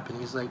just happened.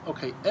 He's like,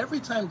 okay, every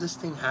time this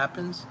thing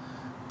happens,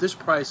 this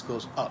price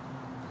goes up.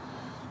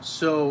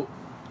 So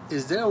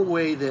is there a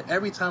way that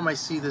every time I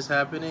see this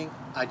happening,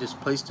 I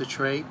just place the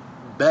trade,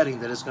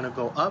 betting that it's going to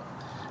go up?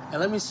 And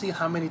let me see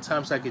how many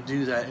times I could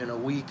do that in a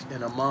week,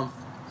 in a month,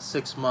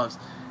 6 months,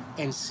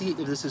 and see if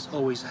this is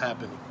always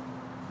happening.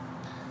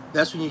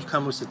 That's when you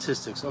come with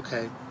statistics.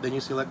 Okay, then you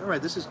see like, all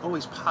right, this is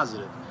always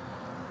positive.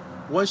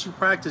 Once you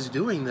practice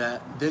doing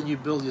that, then you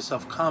build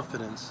yourself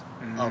confidence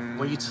of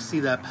when you see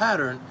that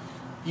pattern,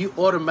 you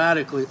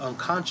automatically,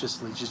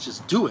 unconsciously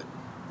just do it.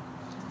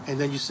 And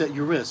then you set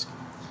your risk.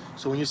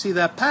 So when you see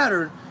that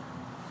pattern,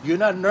 you're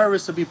not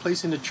nervous to be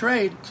placing the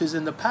trade, because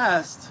in the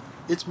past,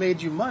 it's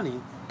made you money,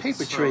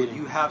 paper trading.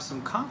 You have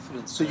some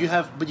confidence. So you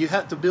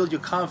have to build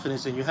your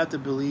confidence, and you have to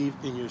believe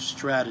in your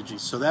strategy.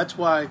 So that's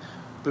why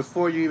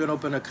before you even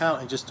open an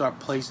account and just start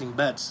placing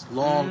bets,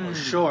 long or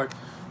short,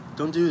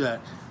 don't do that.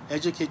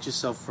 Educate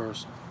yourself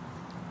first.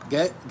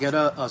 Get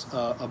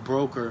a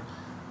broker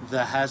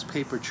that has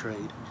paper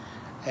trade,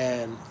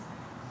 and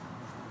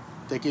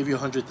they give you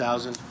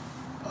 $100,000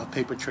 of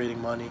paper trading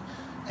money,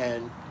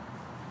 and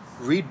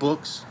read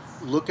books,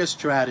 look at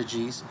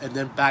strategies, and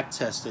then back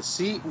test it.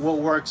 See what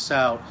works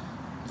out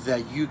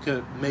that you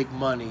could make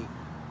money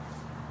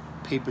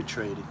paper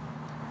trading.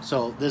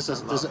 So there's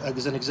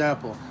an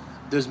example.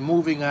 There's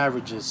moving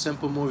averages,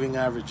 simple moving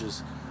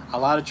averages. A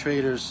lot of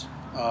traders,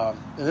 and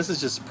this is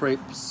just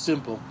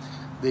simple,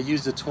 they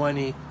use the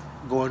 20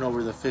 going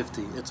over the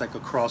 50. It's like a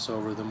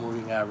crossover, the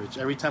moving average.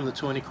 Every time the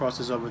 20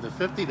 crosses over the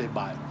 50, they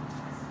buy it.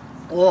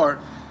 Or,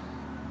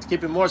 to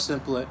keep it more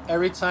simple,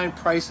 every time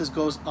prices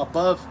goes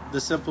above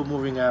the simple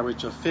moving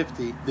average of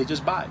 50, they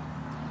just buy.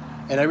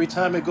 And every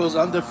time it goes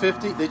under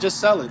 50, they just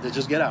sell it. They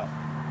just get out.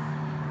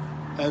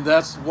 And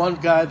that's one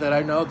guy that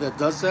I know that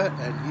does that,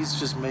 and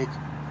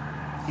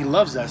he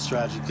loves that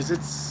strategy because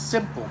it's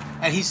simple.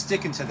 And he's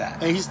sticking to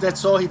that. And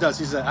that's all he does.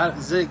 He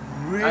said, Zig,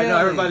 really? I know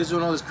everybody's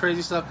doing all this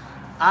crazy stuff.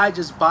 I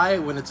just buy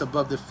it when it's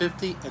above the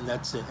 50, and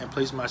that's it. And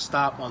place my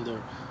stop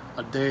under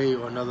a day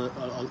or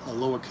a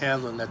lower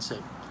candle, and that's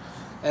it.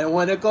 And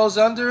when it goes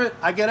under it,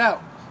 I get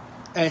out.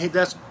 And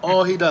that's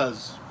all he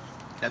does.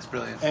 That's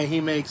brilliant. And he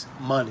makes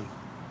money.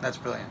 That's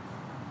brilliant.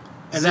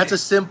 And that's a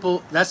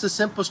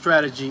simple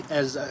strategy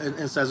as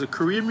a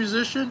career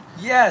musician.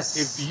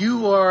 Yes. If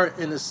you are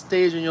in a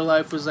stage in your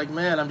life where it's like,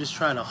 man, I'm just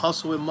trying to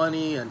hustle with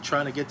money and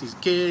trying to get these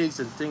gigs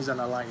and things are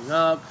not lining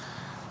up,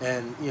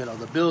 and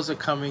the bills are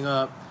coming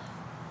up,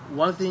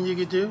 one thing you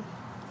could do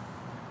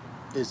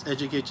is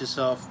educate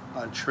yourself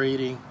on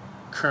trading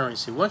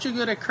currency. Once you're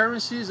good at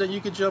currencies, then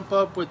you can jump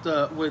up with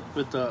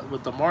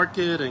the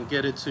market and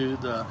get into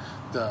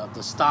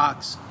the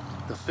stocks,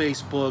 the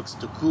Facebooks,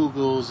 the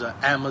Googles, the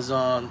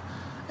Amazon,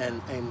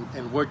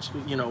 and work,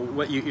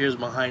 wet your ears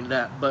behind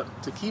that.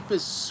 But to keep it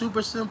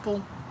super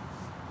simple,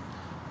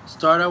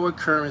 start out with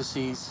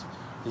currencies,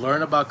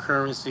 learn about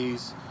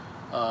currencies,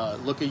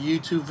 look at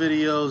YouTube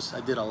videos. I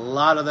did a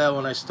lot of that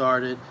when I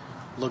started.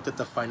 Looked at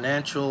the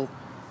financial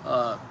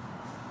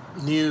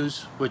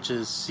news, which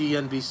is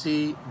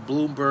CNBC,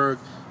 Bloomberg.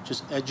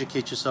 Just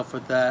educate yourself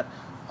with that,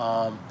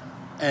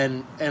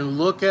 and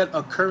look at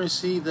a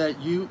currency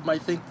that you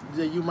might think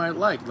that you might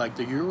like. Like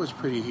the euro is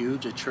pretty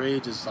huge. It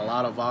trades. It's a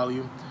lot of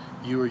volume,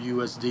 Euro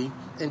USD,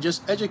 and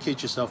just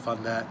educate yourself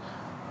on that.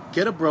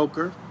 Get a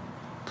broker.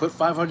 Put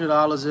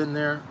 $500 in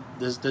there.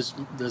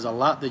 There's a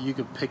lot that you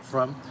can pick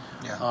from.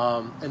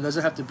 Yeah. It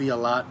doesn't have to be a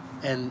lot.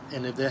 And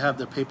if they have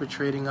the paper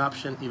trading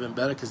option, even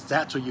better, because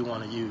that's what you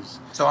want to use.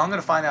 So I'm going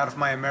to find out if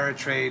my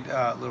Ameritrade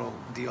little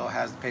deal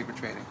has the paper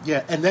trading.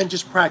 Yeah, and then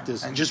just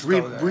practice. And just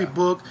read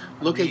book,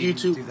 look at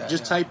YouTube,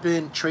 just type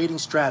in trading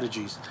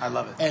strategies. I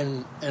love it.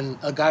 And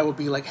a guy will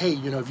be like, hey,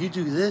 if you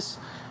do this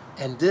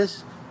and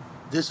this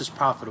is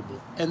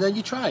profitable. And then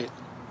you try it.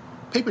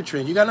 Paper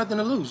trading, you got nothing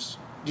to lose.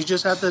 You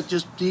just have to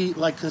just be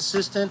like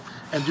consistent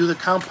and do the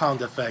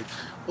compound effect.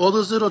 All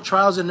those little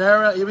trials and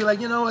error, you'll be like,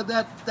 you know what,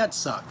 that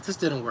sucked. This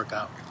didn't work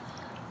out.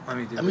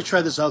 Let me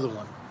try this other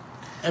one.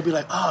 And be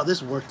like, oh,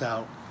 this worked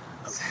out.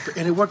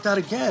 And it worked out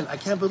again. I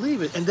can't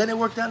believe it. And then it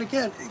worked out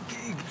again.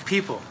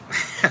 People,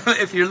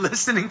 if you're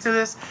listening to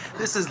this,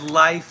 this is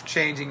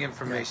life-changing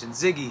information. Yeah.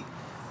 Ziggy,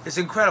 it's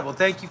incredible.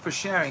 Thank you for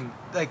sharing.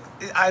 Like,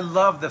 I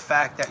love the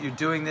fact that you're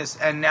doing this,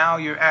 and now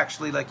you're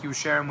actually, like you were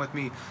sharing with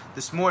me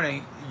this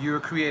morning, you're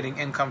creating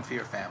income for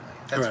your family.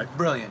 That's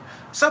brilliant.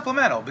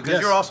 Supplemental,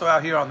 because you're also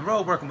out here on the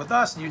road working with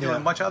us, and you're doing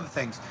a bunch of other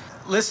things.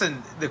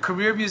 Listen, the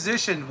career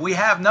musician, we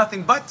have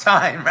nothing but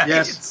time, right?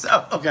 Yes,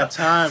 so, you got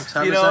time.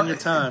 Time is on your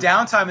time.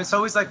 Downtime, it's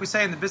always like we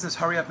say in the business,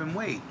 hurry up and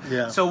wait.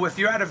 Yeah. So if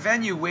you're at a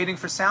venue waiting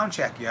for sound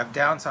check, you have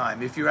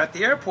downtime. If you're at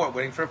the airport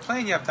waiting for a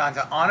plane, you have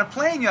downtime. On a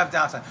plane, you have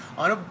downtime.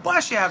 On a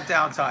bus, you have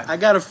downtime. I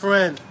got a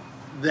friend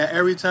that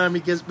every time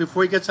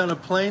before he gets on a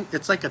plane,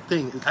 it's like a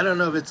thing. I don't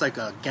know if it's like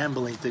a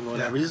gambling thing or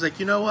whatever. Yeah. He's like,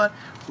 you know what?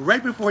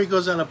 Right before he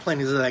goes on a plane,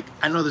 he's like,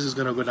 I know this is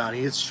going to go down.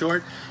 He hits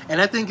short. And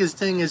I think his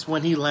thing is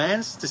when he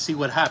lands to see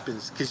what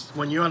happens. Because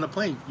when you're on a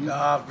plane, you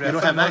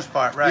don't have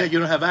access. Yeah, you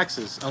don't have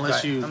access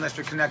unless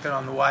you're connected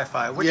on the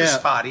Wi-Fi, which is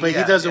spotty. But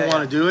he doesn't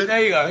want to do it.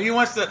 There you go. He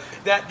wants to.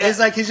 It's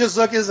like he's just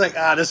looking. He's like,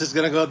 this is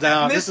going to go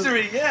down.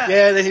 Mystery, Yeah,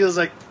 and then he was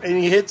like, and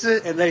he hits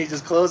it, and then he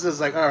just closes.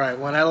 It's like, all right,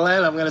 when I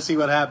land, I'm going to see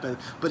what happens.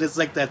 But it's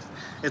like that.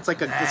 It's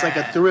like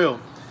a thrill.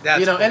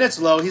 That's cool. And it's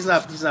low. He's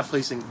not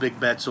placing big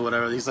bets or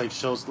whatever. He's like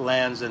shows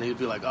lands and he'd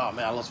be like, oh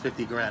man, I lost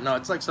 $50,000. No,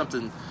 it's like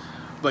something,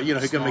 but he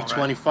can make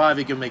 25,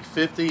 he can make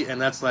 50,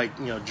 and that's like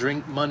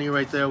drink money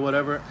right there,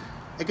 whatever.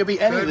 It could be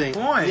anything.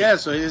 Good point. Yeah,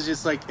 so it's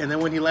just like, and then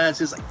when he lands,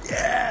 he's like,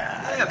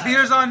 yeah,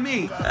 beer's on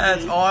me.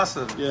 That's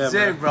awesome. Yeah,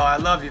 Zig, bro, I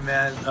love you,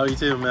 man. Oh, you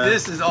too, man.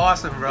 This is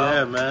awesome, bro.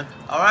 Yeah, man.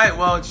 All right,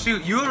 well,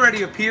 shoot, you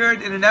already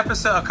appeared in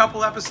a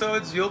couple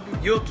episodes.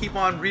 You'll keep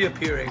on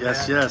reappearing.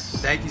 Yes, man.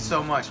 yes. Thank you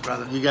so much,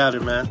 brother. You got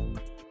it, man.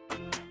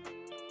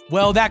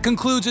 Well, that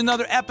concludes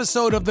another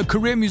episode of the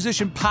Career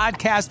Musician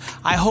Podcast.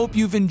 I hope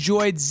you've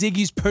enjoyed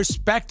Ziggy's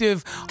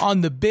perspective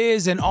on the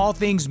biz and all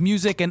things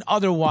music and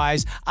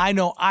otherwise. I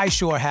know I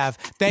sure have.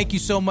 Thank you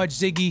so much,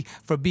 Ziggy,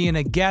 for being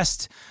a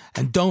guest.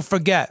 And don't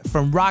forget,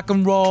 from rock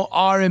and roll,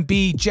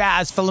 R&B,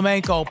 jazz,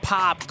 flamenco,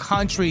 pop,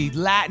 country,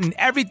 Latin,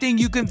 everything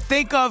you can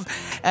think of,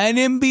 and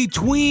in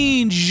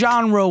between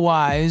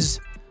genre-wise,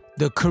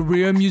 the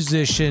career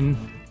musician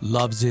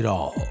loves it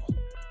all.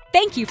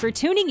 Thank you for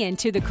tuning in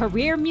to The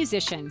Career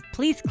Musician.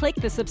 Please click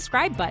the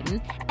subscribe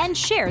button and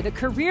share the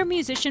Career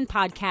Musician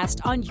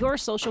Podcast on your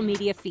social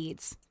media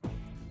feeds.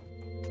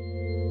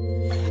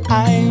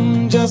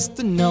 I'm just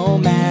a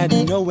nomad,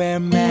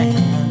 nowhere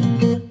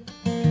man,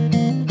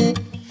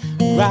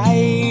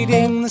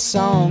 writing the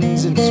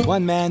songs in this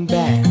one-man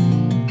band.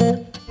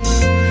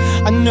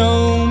 A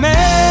nomad,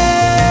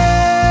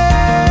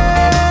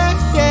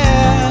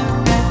 yeah,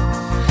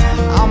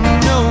 I'm a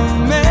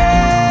nomad.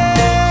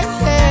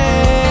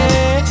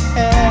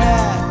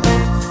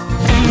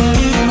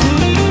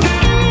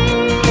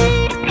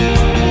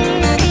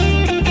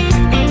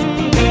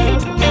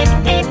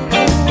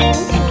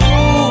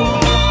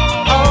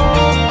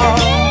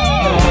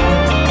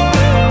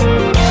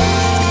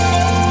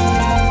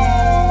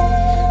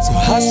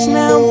 Hush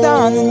now,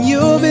 darling,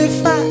 you'll be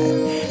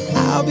fine.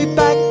 I'll be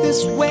back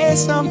this way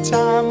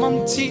sometime.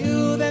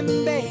 Until then,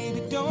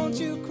 baby, don't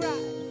you cry,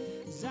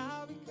 'cause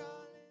I'll be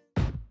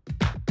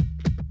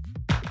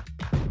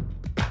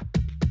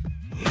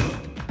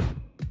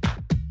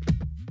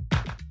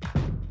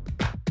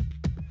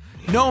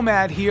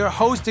Nomad here,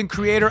 host and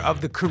creator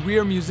of the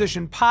Career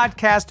Musician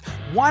Podcast,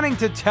 wanting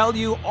to tell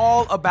you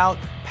all about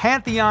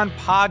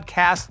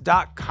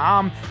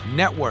PantheonPodcast.com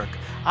network.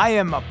 I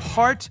am a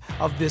part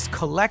of this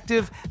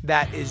collective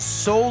that is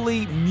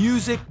solely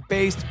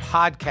music-based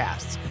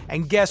podcasts.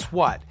 And guess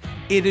what?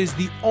 It is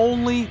the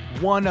only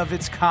one of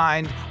its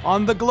kind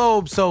on the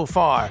globe so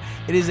far.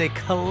 It is a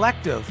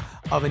collective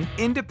of an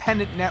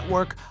independent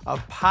network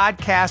of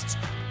podcasts,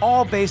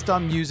 all based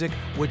on music,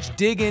 which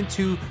dig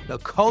into the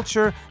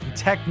culture,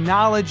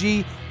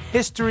 technology,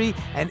 history,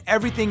 and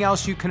everything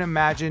else you can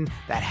imagine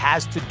that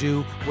has to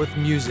do with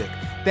music.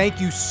 Thank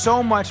you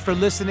so much for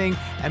listening,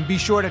 and be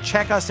sure to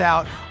check us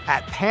out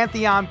at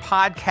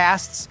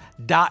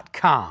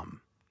pantheonpodcasts.com.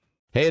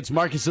 Hey, it's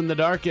Marcus in the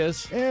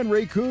Darkest. And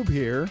Ray Koob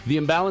here. The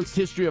Imbalanced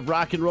History of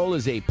Rock and Roll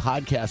is a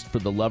podcast for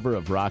the lover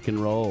of rock and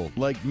roll.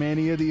 Like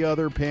many of the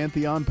other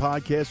Pantheon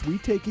podcasts, we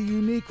take a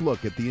unique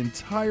look at the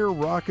entire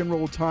rock and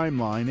roll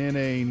timeline in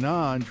a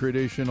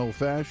non-traditional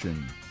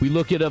fashion. We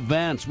look at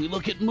events, we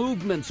look at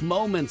movements,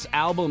 moments,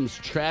 albums,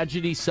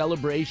 tragedy,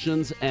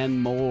 celebrations,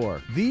 and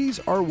more. These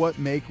are what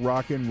make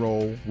rock and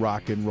roll,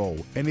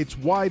 and it's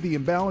why the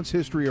Imbalanced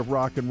History of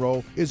Rock and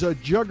Roll is a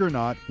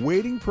juggernaut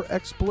waiting for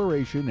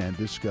exploration and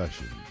discussion.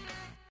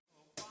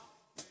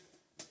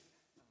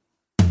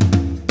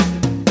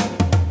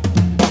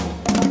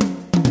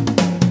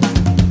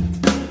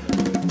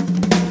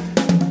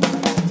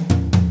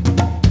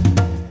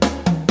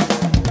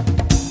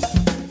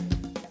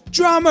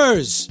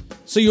 Drummers!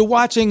 So you're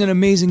watching an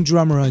amazing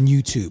drummer on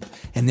YouTube,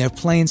 and they're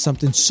playing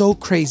something so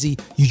crazy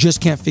you just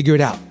can't figure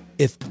it out.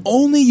 If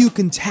only you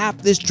can tap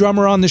this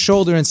drummer on the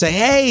shoulder and say,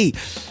 "Hey,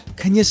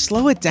 can you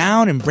slow it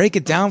down and break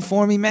it down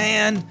for me,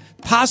 man?"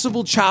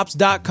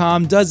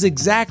 PossibleChops.com does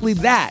exactly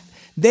that.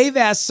 They've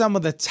asked some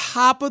of the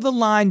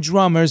top-of-the-line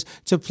drummers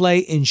to play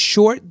in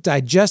short,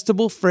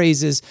 digestible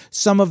phrases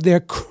some of their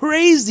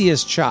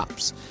craziest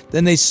chops.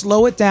 Then they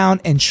slow it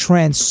down and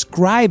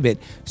transcribe it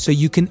so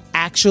you can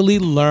actually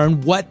learn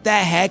what the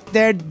heck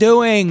they're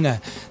doing.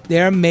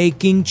 They're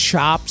making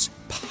chops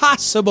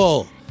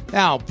possible.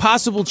 Now,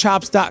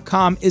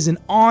 PossibleChops.com is an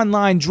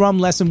online drum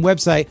lesson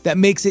website that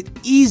makes it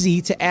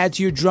easy to add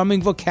to your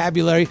drumming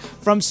vocabulary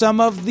from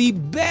some of the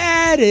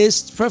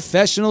baddest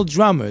professional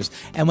drummers.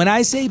 And when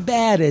I say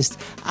baddest,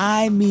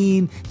 I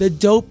mean the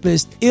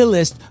dopest,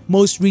 illest,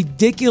 most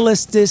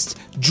ridiculousest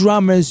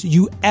drummers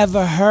you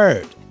ever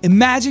heard.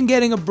 Imagine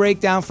getting a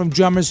breakdown from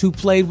drummers who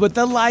played with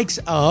the likes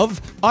of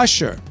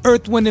Usher,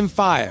 Earth, Wind &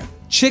 Fire,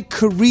 Chick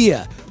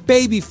Corea,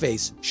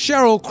 Babyface,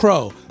 Sheryl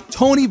Crow,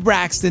 Tony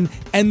Braxton,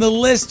 and the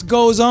list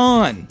goes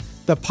on.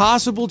 The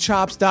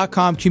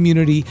PossibleChops.com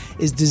community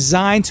is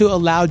designed to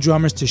allow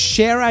drummers to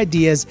share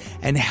ideas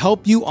and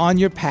help you on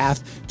your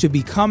path to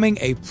becoming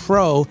a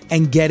pro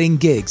and getting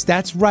gigs.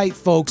 That's right,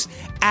 folks,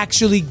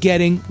 actually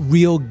getting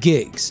real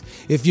gigs.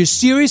 If you're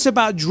serious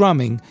about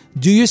drumming,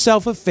 do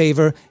yourself a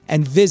favor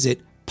and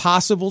visit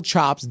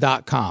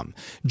PossibleChops.com.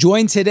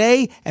 Join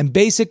today, and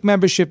basic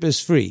membership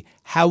is free.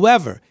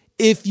 However,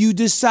 if you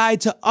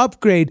decide to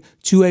upgrade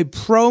to a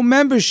pro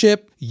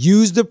membership,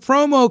 use the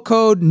promo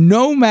code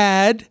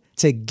NOMAD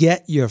to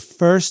get your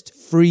first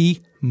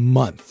free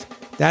month.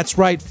 That's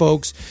right,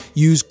 folks.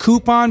 Use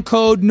coupon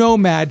code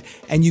NOMAD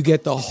and you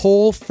get the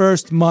whole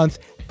first month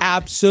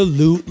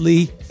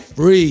absolutely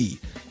free.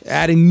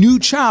 Adding new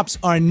chops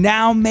are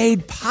now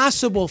made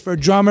possible for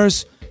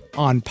drummers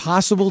on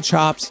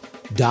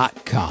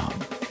PossibleChops.com.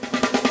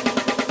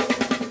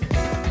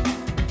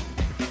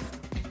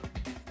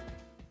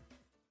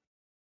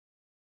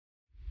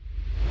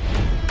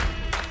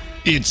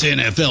 It's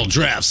NFL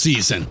draft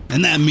season,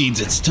 and that means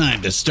it's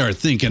time to start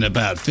thinking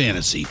about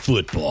fantasy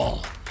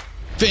football.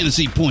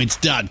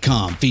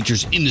 FantasyPoints.com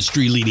features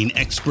industry-leading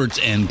experts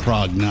and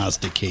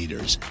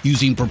prognosticators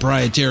using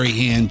proprietary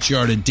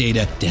hand-charted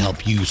data to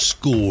help you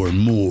score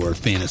more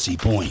fantasy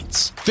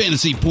points.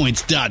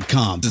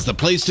 FantasyPoints.com is the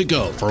place to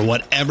go for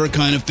whatever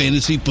kind of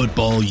fantasy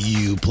football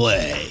you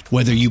play.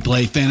 Whether you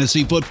play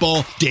fantasy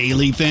football,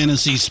 daily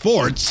fantasy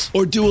sports,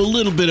 or do a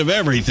little bit of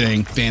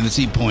everything,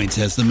 Fantasy Points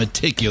has the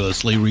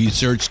meticulously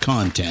researched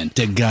content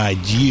to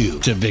guide you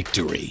to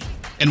victory.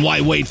 And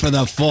why wait for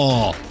the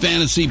fall?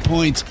 Fantasy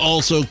Points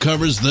also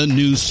covers the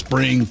new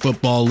spring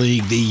football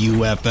league, the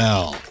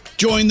UFL.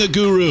 Join the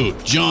guru,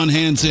 John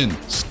Hansen,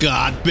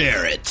 Scott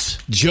Barrett,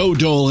 Joe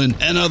Dolan,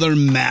 and other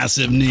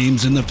massive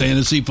names in the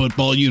fantasy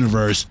football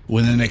universe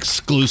with an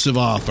exclusive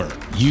offer.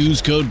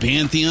 Use code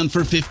Pantheon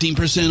for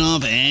 15%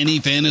 off any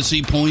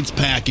Fantasy Points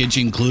package,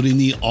 including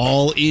the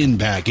all-in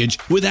package,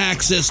 with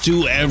access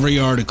to every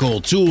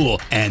article, tool,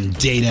 and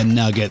data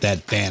nugget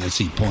that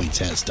Fantasy Points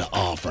has to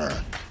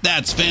offer.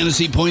 That's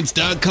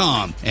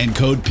FantasyPoints.com and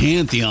code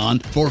Pantheon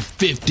for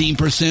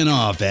 15%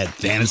 off at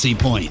Fantasy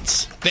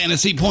Points.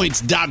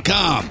 FantasyPoints.com.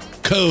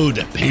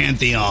 Code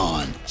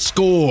Pantheon.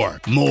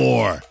 Score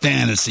more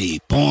fantasy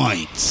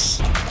points.